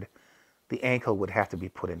feared, the ankle would have to be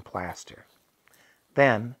put in plaster.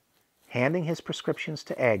 Then, handing his prescriptions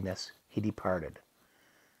to Agnes, he departed.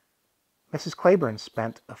 Mrs. Claiborne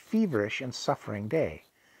spent a feverish and suffering day.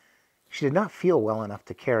 She did not feel well enough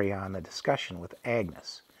to carry on the discussion with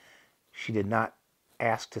Agnes. She did not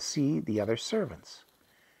ask to see the other servants.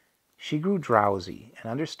 She grew drowsy and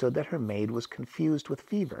understood that her maid was confused with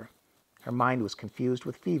fever. Her mind was confused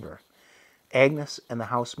with fever. Agnes and the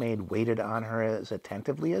housemaid waited on her as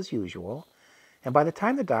attentively as usual, and by the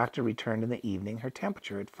time the doctor returned in the evening, her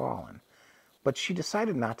temperature had fallen. But she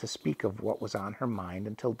decided not to speak of what was on her mind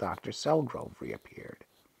until Dr. Selgrove reappeared.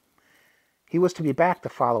 He was to be back the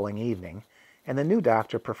following evening, and the new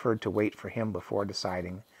doctor preferred to wait for him before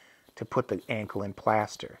deciding to put the ankle in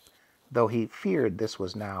plaster, though he feared this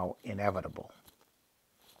was now inevitable.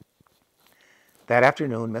 That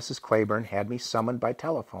afternoon, Mrs. Claiborne had me summoned by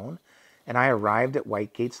telephone, and I arrived at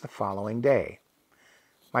Whitegates the following day.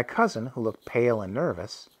 My cousin, who looked pale and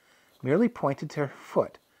nervous, merely pointed to her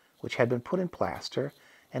foot, which had been put in plaster,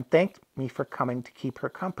 and thanked me for coming to keep her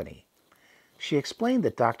company. She explained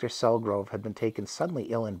that Dr. Selgrove had been taken suddenly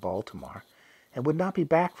ill in Baltimore, and would not be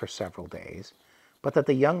back for several days, but that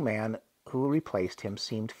the young man who replaced him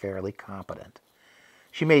seemed fairly competent.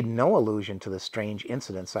 She made no allusion to the strange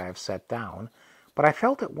incidents I have set down, but I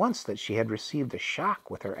felt at once that she had received a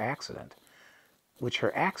shock with her accident, which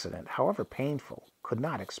her accident, however painful, could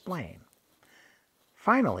not explain.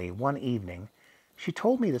 Finally, one evening, she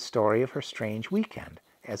told me the story of her strange weekend,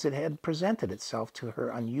 as it had presented itself to her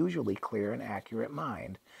unusually clear and accurate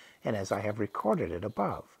mind, and as I have recorded it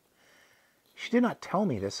above. She did not tell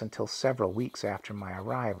me this until several weeks after my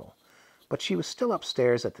arrival, but she was still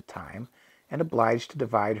upstairs at the time, and obliged to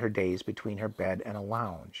divide her days between her bed and a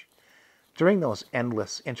lounge. During those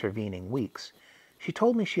endless intervening weeks, she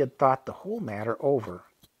told me she had thought the whole matter over,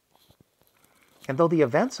 and though the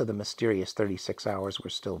events of the mysterious 36 hours were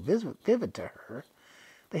still vivid to her,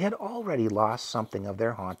 they had already lost something of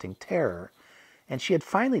their haunting terror, and she had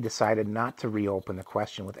finally decided not to reopen the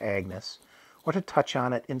question with Agnes, or to touch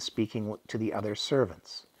on it in speaking to the other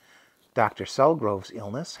servants. Dr. Selgrove's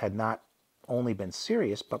illness had not only been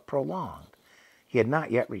serious but prolonged. He had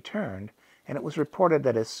not yet returned, and it was reported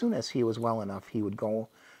that as soon as he was well enough he would go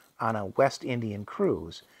on a West Indian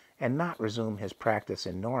cruise and not resume his practice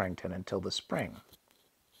in Norrington until the spring.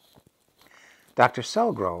 Dr.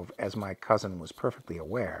 Selgrove, as my cousin was perfectly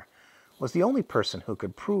aware, was the only person who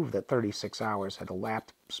could prove that 36 hours had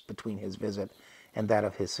elapsed between his visit and that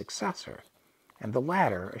of his successor, and the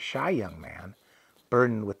latter, a shy young man,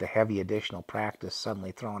 burdened with the heavy additional practice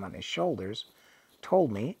suddenly thrown on his shoulders, told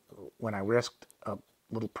me, when I risked a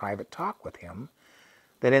little private talk with him,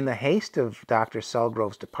 that in the haste of Dr.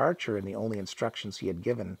 Selgrove's departure and the only instructions he had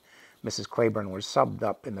given Mrs. Claiborne were summed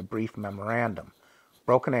up in the brief memorandum: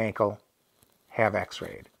 broken ankle, have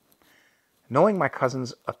X-rayed. Knowing my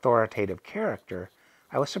cousin's authoritative character,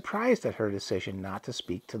 I was surprised at her decision not to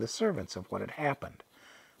speak to the servants of what had happened,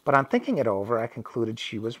 but on thinking it over, I concluded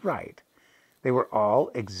she was right. They were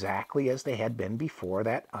all exactly as they had been before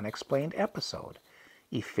that unexplained episode: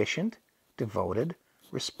 efficient, devoted,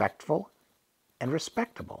 respectful, and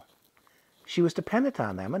respectable. She was dependent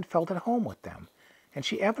on them and felt at home with them, and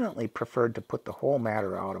she evidently preferred to put the whole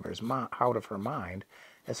matter out of her mind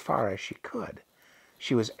as far as she could.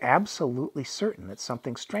 She was absolutely certain that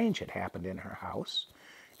something strange had happened in her house,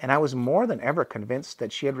 and I was more than ever convinced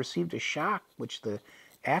that she had received a shock which the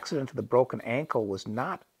accident of the broken ankle was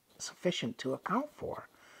not sufficient to account for.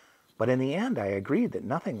 But in the end I agreed that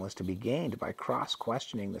nothing was to be gained by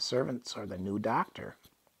cross-questioning the servants or the new doctor.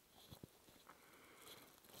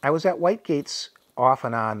 I was at Whitegates off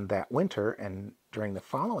and on that winter, and during the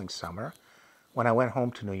following summer, when I went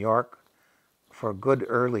home to New York for good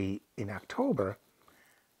early in October,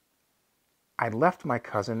 I left my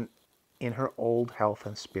cousin in her old health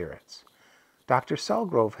and spirits. Dr.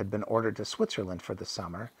 Selgrove had been ordered to Switzerland for the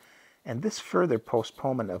summer, and this further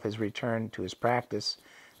postponement of his return to his practice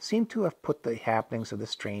seemed to have put the happenings of the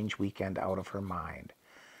strange weekend out of her mind.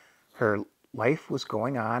 Her life was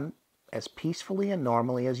going on as peacefully and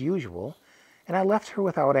normally as usual, and I left her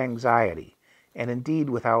without anxiety, and indeed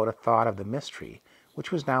without a thought of the mystery,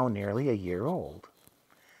 which was now nearly a year old.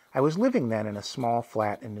 I was living then in a small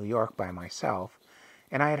flat in New York by myself,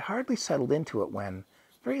 and I had hardly settled into it when,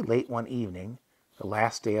 very late one evening, the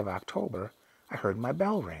last day of October, I heard my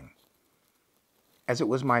bell ring. As it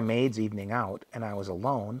was my maid's evening out, and I was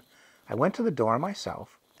alone, I went to the door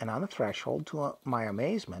myself, and on the threshold, to my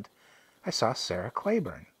amazement, I saw Sarah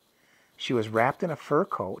Claiborne. She was wrapped in a fur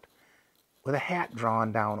coat, with a hat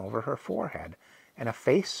drawn down over her forehead, and a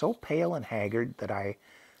face so pale and haggard that I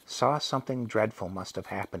saw something dreadful must have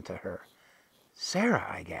happened to her. "Sarah,"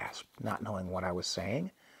 I gasped, not knowing what I was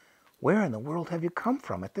saying, "where in the world have you come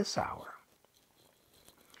from at this hour?"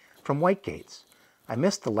 "From Whitegates. I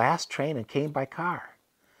missed the last train and came by car."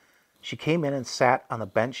 She came in and sat on the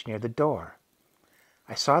bench near the door.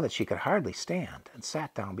 I saw that she could hardly stand, and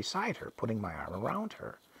sat down beside her, putting my arm around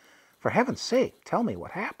her. "For heaven's sake, tell me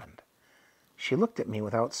what happened." She looked at me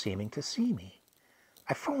without seeming to see me.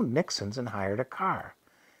 "I phoned Nixon's and hired a car.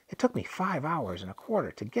 It took me 5 hours and a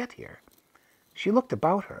quarter to get here." She looked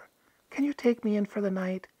about her. "Can you take me in for the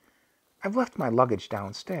night? I've left my luggage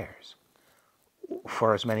downstairs."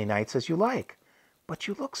 "For as many nights as you like. But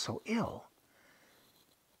you look so ill."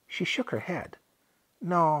 She shook her head.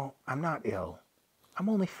 "No, I'm not ill. I'm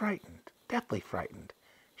only frightened, deathly frightened,"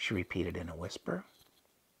 she repeated in a whisper.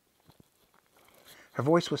 Her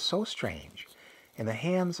voice was so strange, and the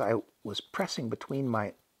hands I was pressing between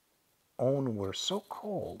my own were so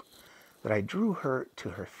cold, that I drew her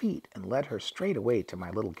to her feet and led her straight away to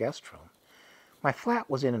my little guest room. My flat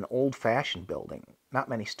was in an old-fashioned building, not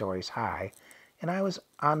many stories high, and I was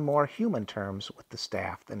on more human terms with the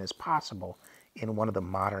staff than is possible in one of the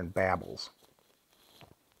modern babbles.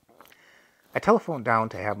 I telephoned down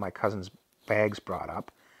to have my cousin's bags brought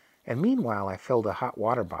up, and meanwhile I filled a hot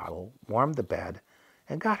water bottle, warmed the bed,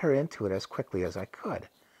 and got her into it as quickly as I could.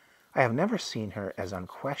 I have never seen her as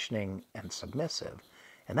unquestioning and submissive,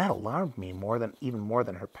 and that alarmed me even more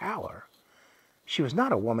than her pallor. She was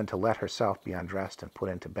not a woman to let herself be undressed and put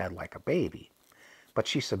into bed like a baby, but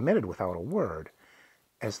she submitted without a word,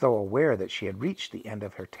 as though aware that she had reached the end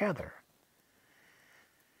of her tether.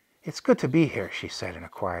 "It's good to be here," she said in a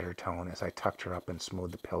quieter tone, as I tucked her up and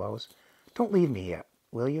smoothed the pillows. "Don't leave me yet,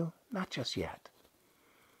 will you? Not just yet."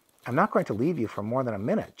 "I'm not going to leave you for more than a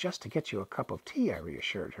minute, just to get you a cup of tea," I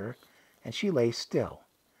reassured her, and she lay still.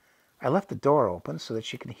 I left the door open so that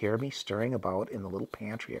she could hear me stirring about in the little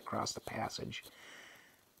pantry across the passage,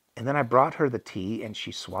 and then I brought her the tea, and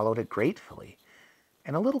she swallowed it gratefully,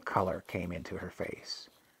 and a little color came into her face.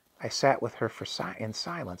 I sat with her in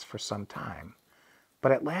silence for some time,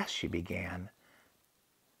 but at last she began,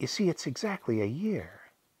 "You see, it's exactly a year."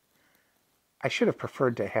 I should have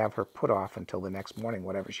preferred to have her put off until the next morning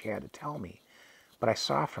whatever she had to tell me, but I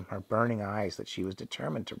saw from her burning eyes that she was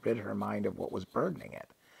determined to rid her mind of what was burdening it,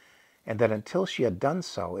 and that until she had done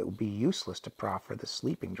so it would be useless to proffer the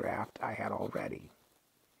sleeping draught I had already.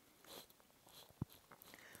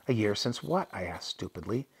 "A year since what?" I asked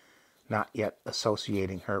stupidly, not yet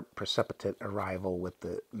associating her precipitate arrival with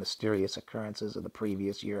the mysterious occurrences of the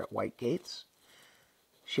previous year at Whitegates.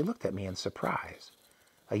 She looked at me in surprise.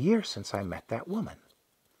 "A year since I met that woman.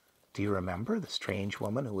 Do you remember, the strange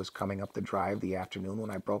woman who was coming up the drive the afternoon when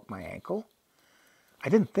I broke my ankle? I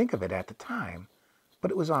didn't think of it at the time, but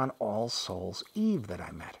it was on All Souls' Eve that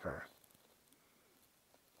I met her."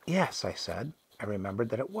 "Yes," I said. I remembered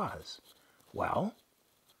that it was. "Well,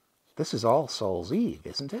 this is All Souls' Eve,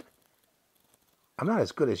 isn't it? I'm not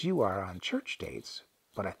as good as you are on church dates,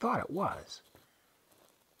 but I thought it was."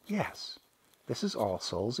 "Yes, this is All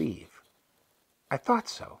Souls' Eve." "I thought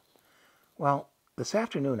so. Well, this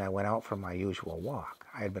afternoon I went out for my usual walk.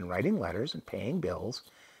 I had been writing letters and paying bills,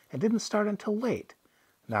 and didn't start until late,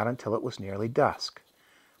 not until it was nearly dusk.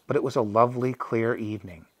 But it was a lovely, clear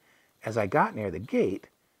evening. As I got near the gate,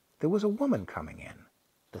 there was a woman coming in,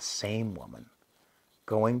 the same woman,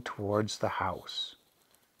 going towards the house."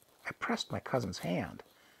 I pressed my cousin's hand,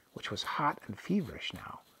 which was hot and feverish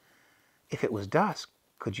now. "If it was dusk,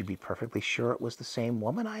 could you be perfectly sure it was the same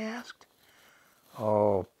woman?" I asked.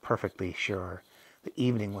 "Oh, perfectly sure. The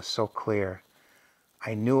evening was so clear.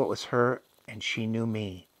 I knew it was her, and she knew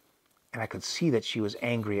me, and I could see that she was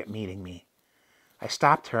angry at meeting me. I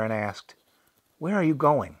stopped her and asked, 'Where are you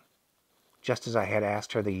going?' just as I had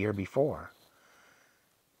asked her the year before.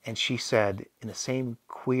 And she said, in the same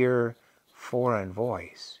queer, foreign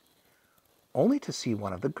voice, 'Only to see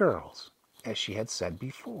one of the girls,' as she had said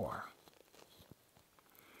before."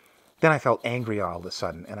 Then I felt angry all of a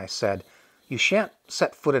sudden, and I said, "You shan't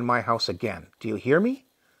set foot in my house again. Do you hear me?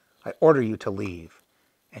 I order you to leave."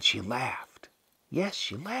 And she laughed. Yes,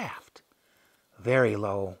 she laughed. very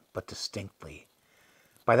low but distinctly.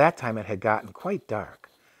 By that time it had gotten quite dark,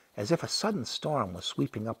 as if a sudden storm was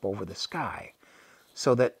sweeping up over the sky,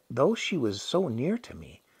 so that though she was so near to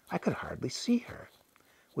me, I could hardly see her.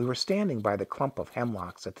 We were standing by the clump of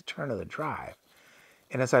hemlocks at the turn of the drive,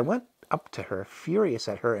 and as I went up to her, furious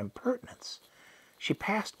at her impertinence, she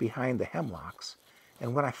passed behind the hemlocks,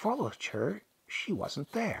 and when I followed her, she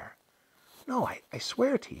wasn't there. No, I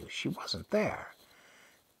swear to you, she wasn't there.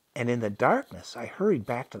 And in the darkness, I hurried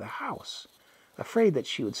back to the house, afraid that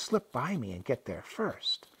she would slip by me and get there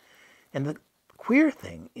first. And the queer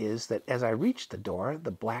thing is that as I reached the door,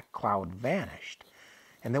 the black cloud vanished,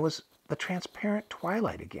 and there was the transparent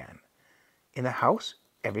twilight again. In the house,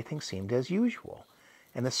 everything seemed as usual,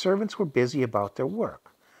 and the servants were busy about their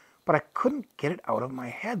work. But I couldn't get it out of my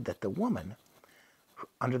head that the woman,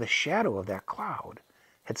 under the shadow of that cloud,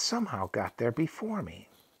 had somehow got there before me.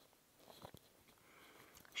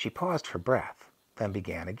 She paused for breath, then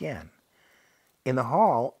began again. In the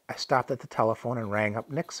hall, I stopped at the telephone and rang up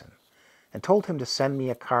Nixon, and told him to send me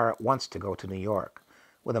a car at once to go to New York,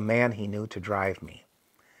 with a man he knew to drive me.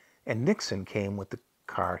 And Nixon came with the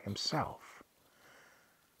car himself.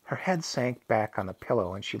 Her head sank back on the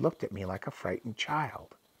pillow, and she looked at me like a frightened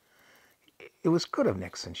child. "It was good of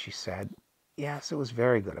Nixon," she said. "Yes, it was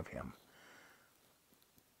very good of him.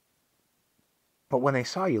 But when they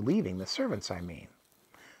saw you leaving, the servants, I mean."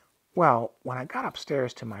 "Well, when I got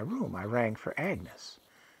upstairs to my room, I rang for Agnes.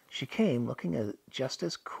 She came, looking just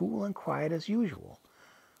as cool and quiet as usual.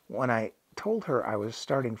 When I told her I was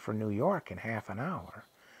starting for New York in half an hour,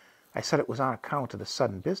 I said it was on account of the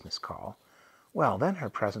sudden business call. Well, then her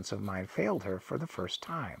presence of mind failed her for the first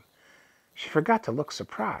time. She forgot to look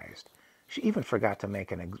surprised. She even forgot to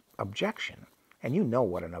make an objection, and you know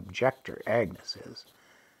what an objector Agnes is.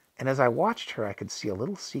 And as I watched her, I could see a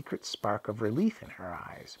little secret spark of relief in her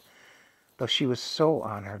eyes, though she was so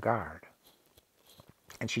on her guard.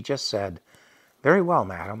 And she just said, 'Very well,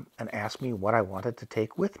 madam,' and asked me what I wanted to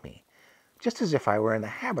take with me, just as if I were in the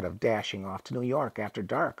habit of dashing off to New York after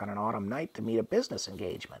dark on an autumn night to meet a business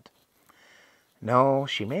engagement. No,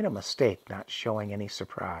 she made a mistake not showing any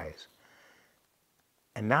surprise,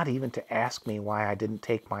 and not even to ask me why I didn't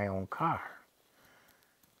take my own car.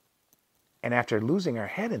 And after losing her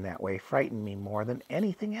head in that way frightened me more than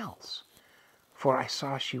anything else, for I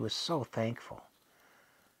saw she was so thankful.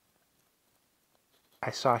 I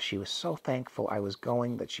was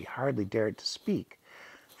going that she hardly dared to speak,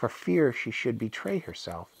 for fear she should betray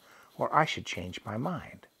herself or I should change my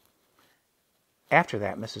mind." After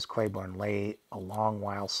that, Mrs. Claiborne lay a long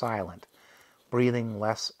while silent, breathing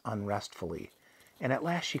less unrestfully, and at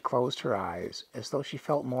last she closed her eyes, as though she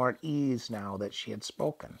felt more at ease now that she had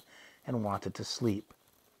spoken, and wanted to sleep.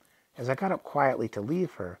 As I got up quietly to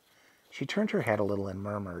leave her, she turned her head a little and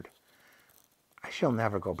murmured, "I shall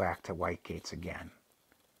never go back to Whitegates again."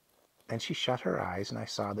 Then she shut her eyes, and I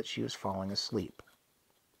saw that she was falling asleep.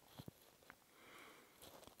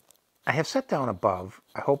 I have set down above,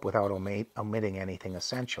 I hope without omitting anything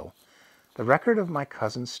essential, the record of my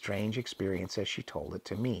cousin's strange experience as she told it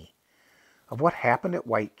to me. Of what happened at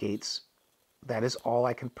Whitegates, that is all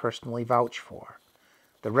I can personally vouch for.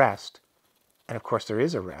 The rest, and of course there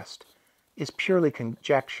is a rest, is purely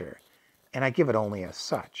conjecture, and I give it only as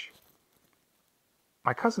such.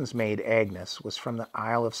 My cousin's maid, Agnes, was from the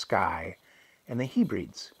Isle of Skye, and the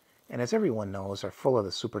Hebrides, and as everyone knows, are full of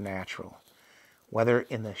the supernatural, whether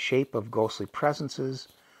in the shape of ghostly presences,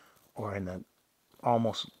 or in the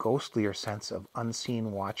almost ghostlier sense of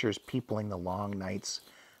unseen watchers peopling the long nights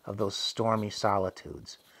of those stormy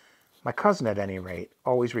solitudes. My cousin, at any rate,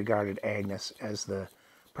 always regarded Agnes as the,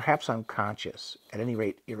 perhaps unconscious, at any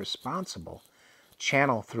rate irresponsible,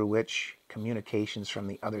 channel through which communications from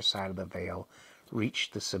the other side of the veil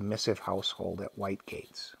reached the submissive household at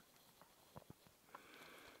Whitegates.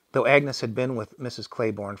 Though Agnes had been with Mrs.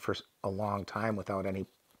 Claiborne for a long time without any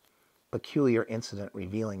peculiar incident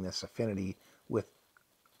revealing this affinity with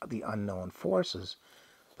the unknown forces,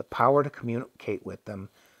 the power to communicate with them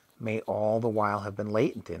may all the while have been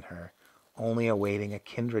latent in her, only awaiting a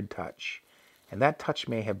kindred touch, and that touch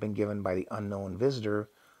may have been given by the unknown visitor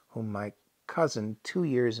whom my cousin, 2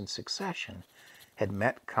 years in succession, had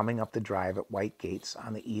met coming up the drive at Whitegates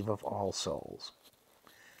on the eve of All Souls.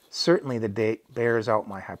 Certainly the date bears out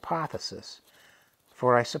my hypothesis,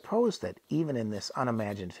 for I suppose that even in this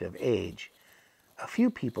unimaginative age, a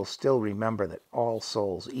few people still remember that All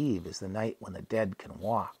Souls' Eve is the night when the dead can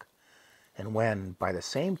walk, and when, by the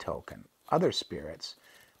same token, other spirits,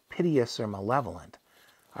 piteous or malevolent,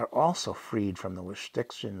 are also freed from the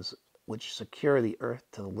restrictions which secure the earth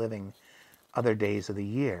to the living other days of the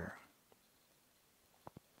year.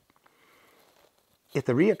 If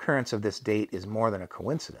the reoccurrence of this date is more than a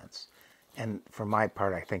coincidence, and for my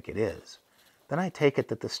part I think it is, then I take it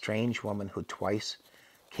that the strange woman who twice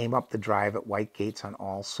came up the drive at White Gates on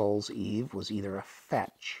All Souls' Eve was either a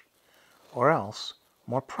fetch, or else,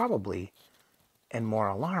 more probably and more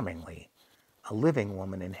alarmingly, a living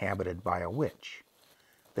woman inhabited by a witch.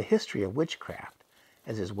 The history of witchcraft,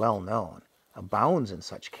 as is well known, abounds in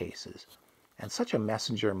such cases, and such a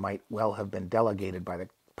messenger might well have been delegated by the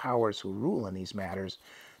powers who rule in these matters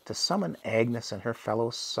to summon Agnes and her fellow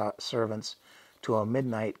servants to a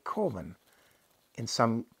midnight coven in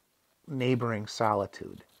some neighboring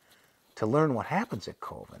solitude, to learn what happens at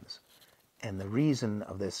covens, and the reason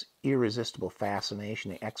of this irresistible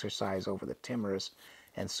fascination they exercise over the timorous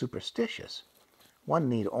and superstitious. One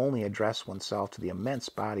need only address oneself to the immense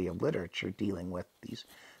body of literature dealing with these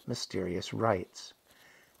mysterious rites.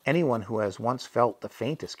 Anyone who has once felt the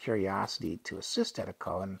faintest curiosity to assist at a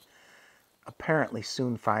coven apparently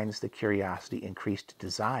soon finds the curiosity increased to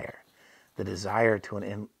desire, the desire to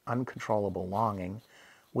an uncontrollable longing,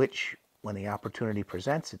 which, when the opportunity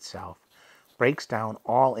presents itself, breaks down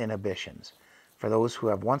all inhibitions. For those who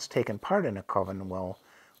have once taken part in a coven will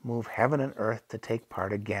move heaven and earth to take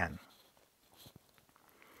part again.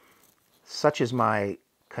 Such is my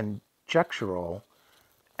conjectural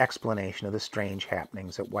explanation of the strange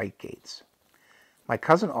happenings at White Gates. My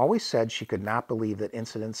cousin always said she could not believe that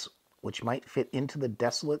incidents which might fit into the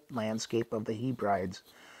desolate landscape of the Hebrides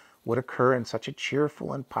would occur in such a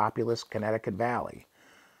cheerful and populous Connecticut valley.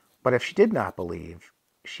 But if she did not believe,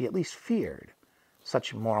 she at least feared.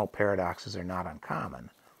 Such moral paradoxes are not uncommon.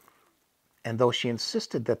 And though she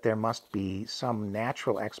insisted that there must be some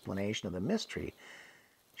natural explanation of the mystery,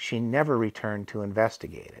 she never returned to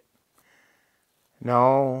investigate it.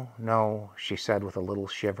 No, no, she said with a little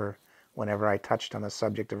shiver whenever I touched on the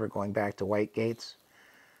subject of her going back to White Gates.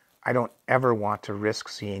 I don't ever want to risk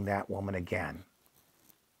seeing that woman again.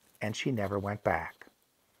 And she never went back.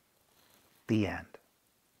 The end.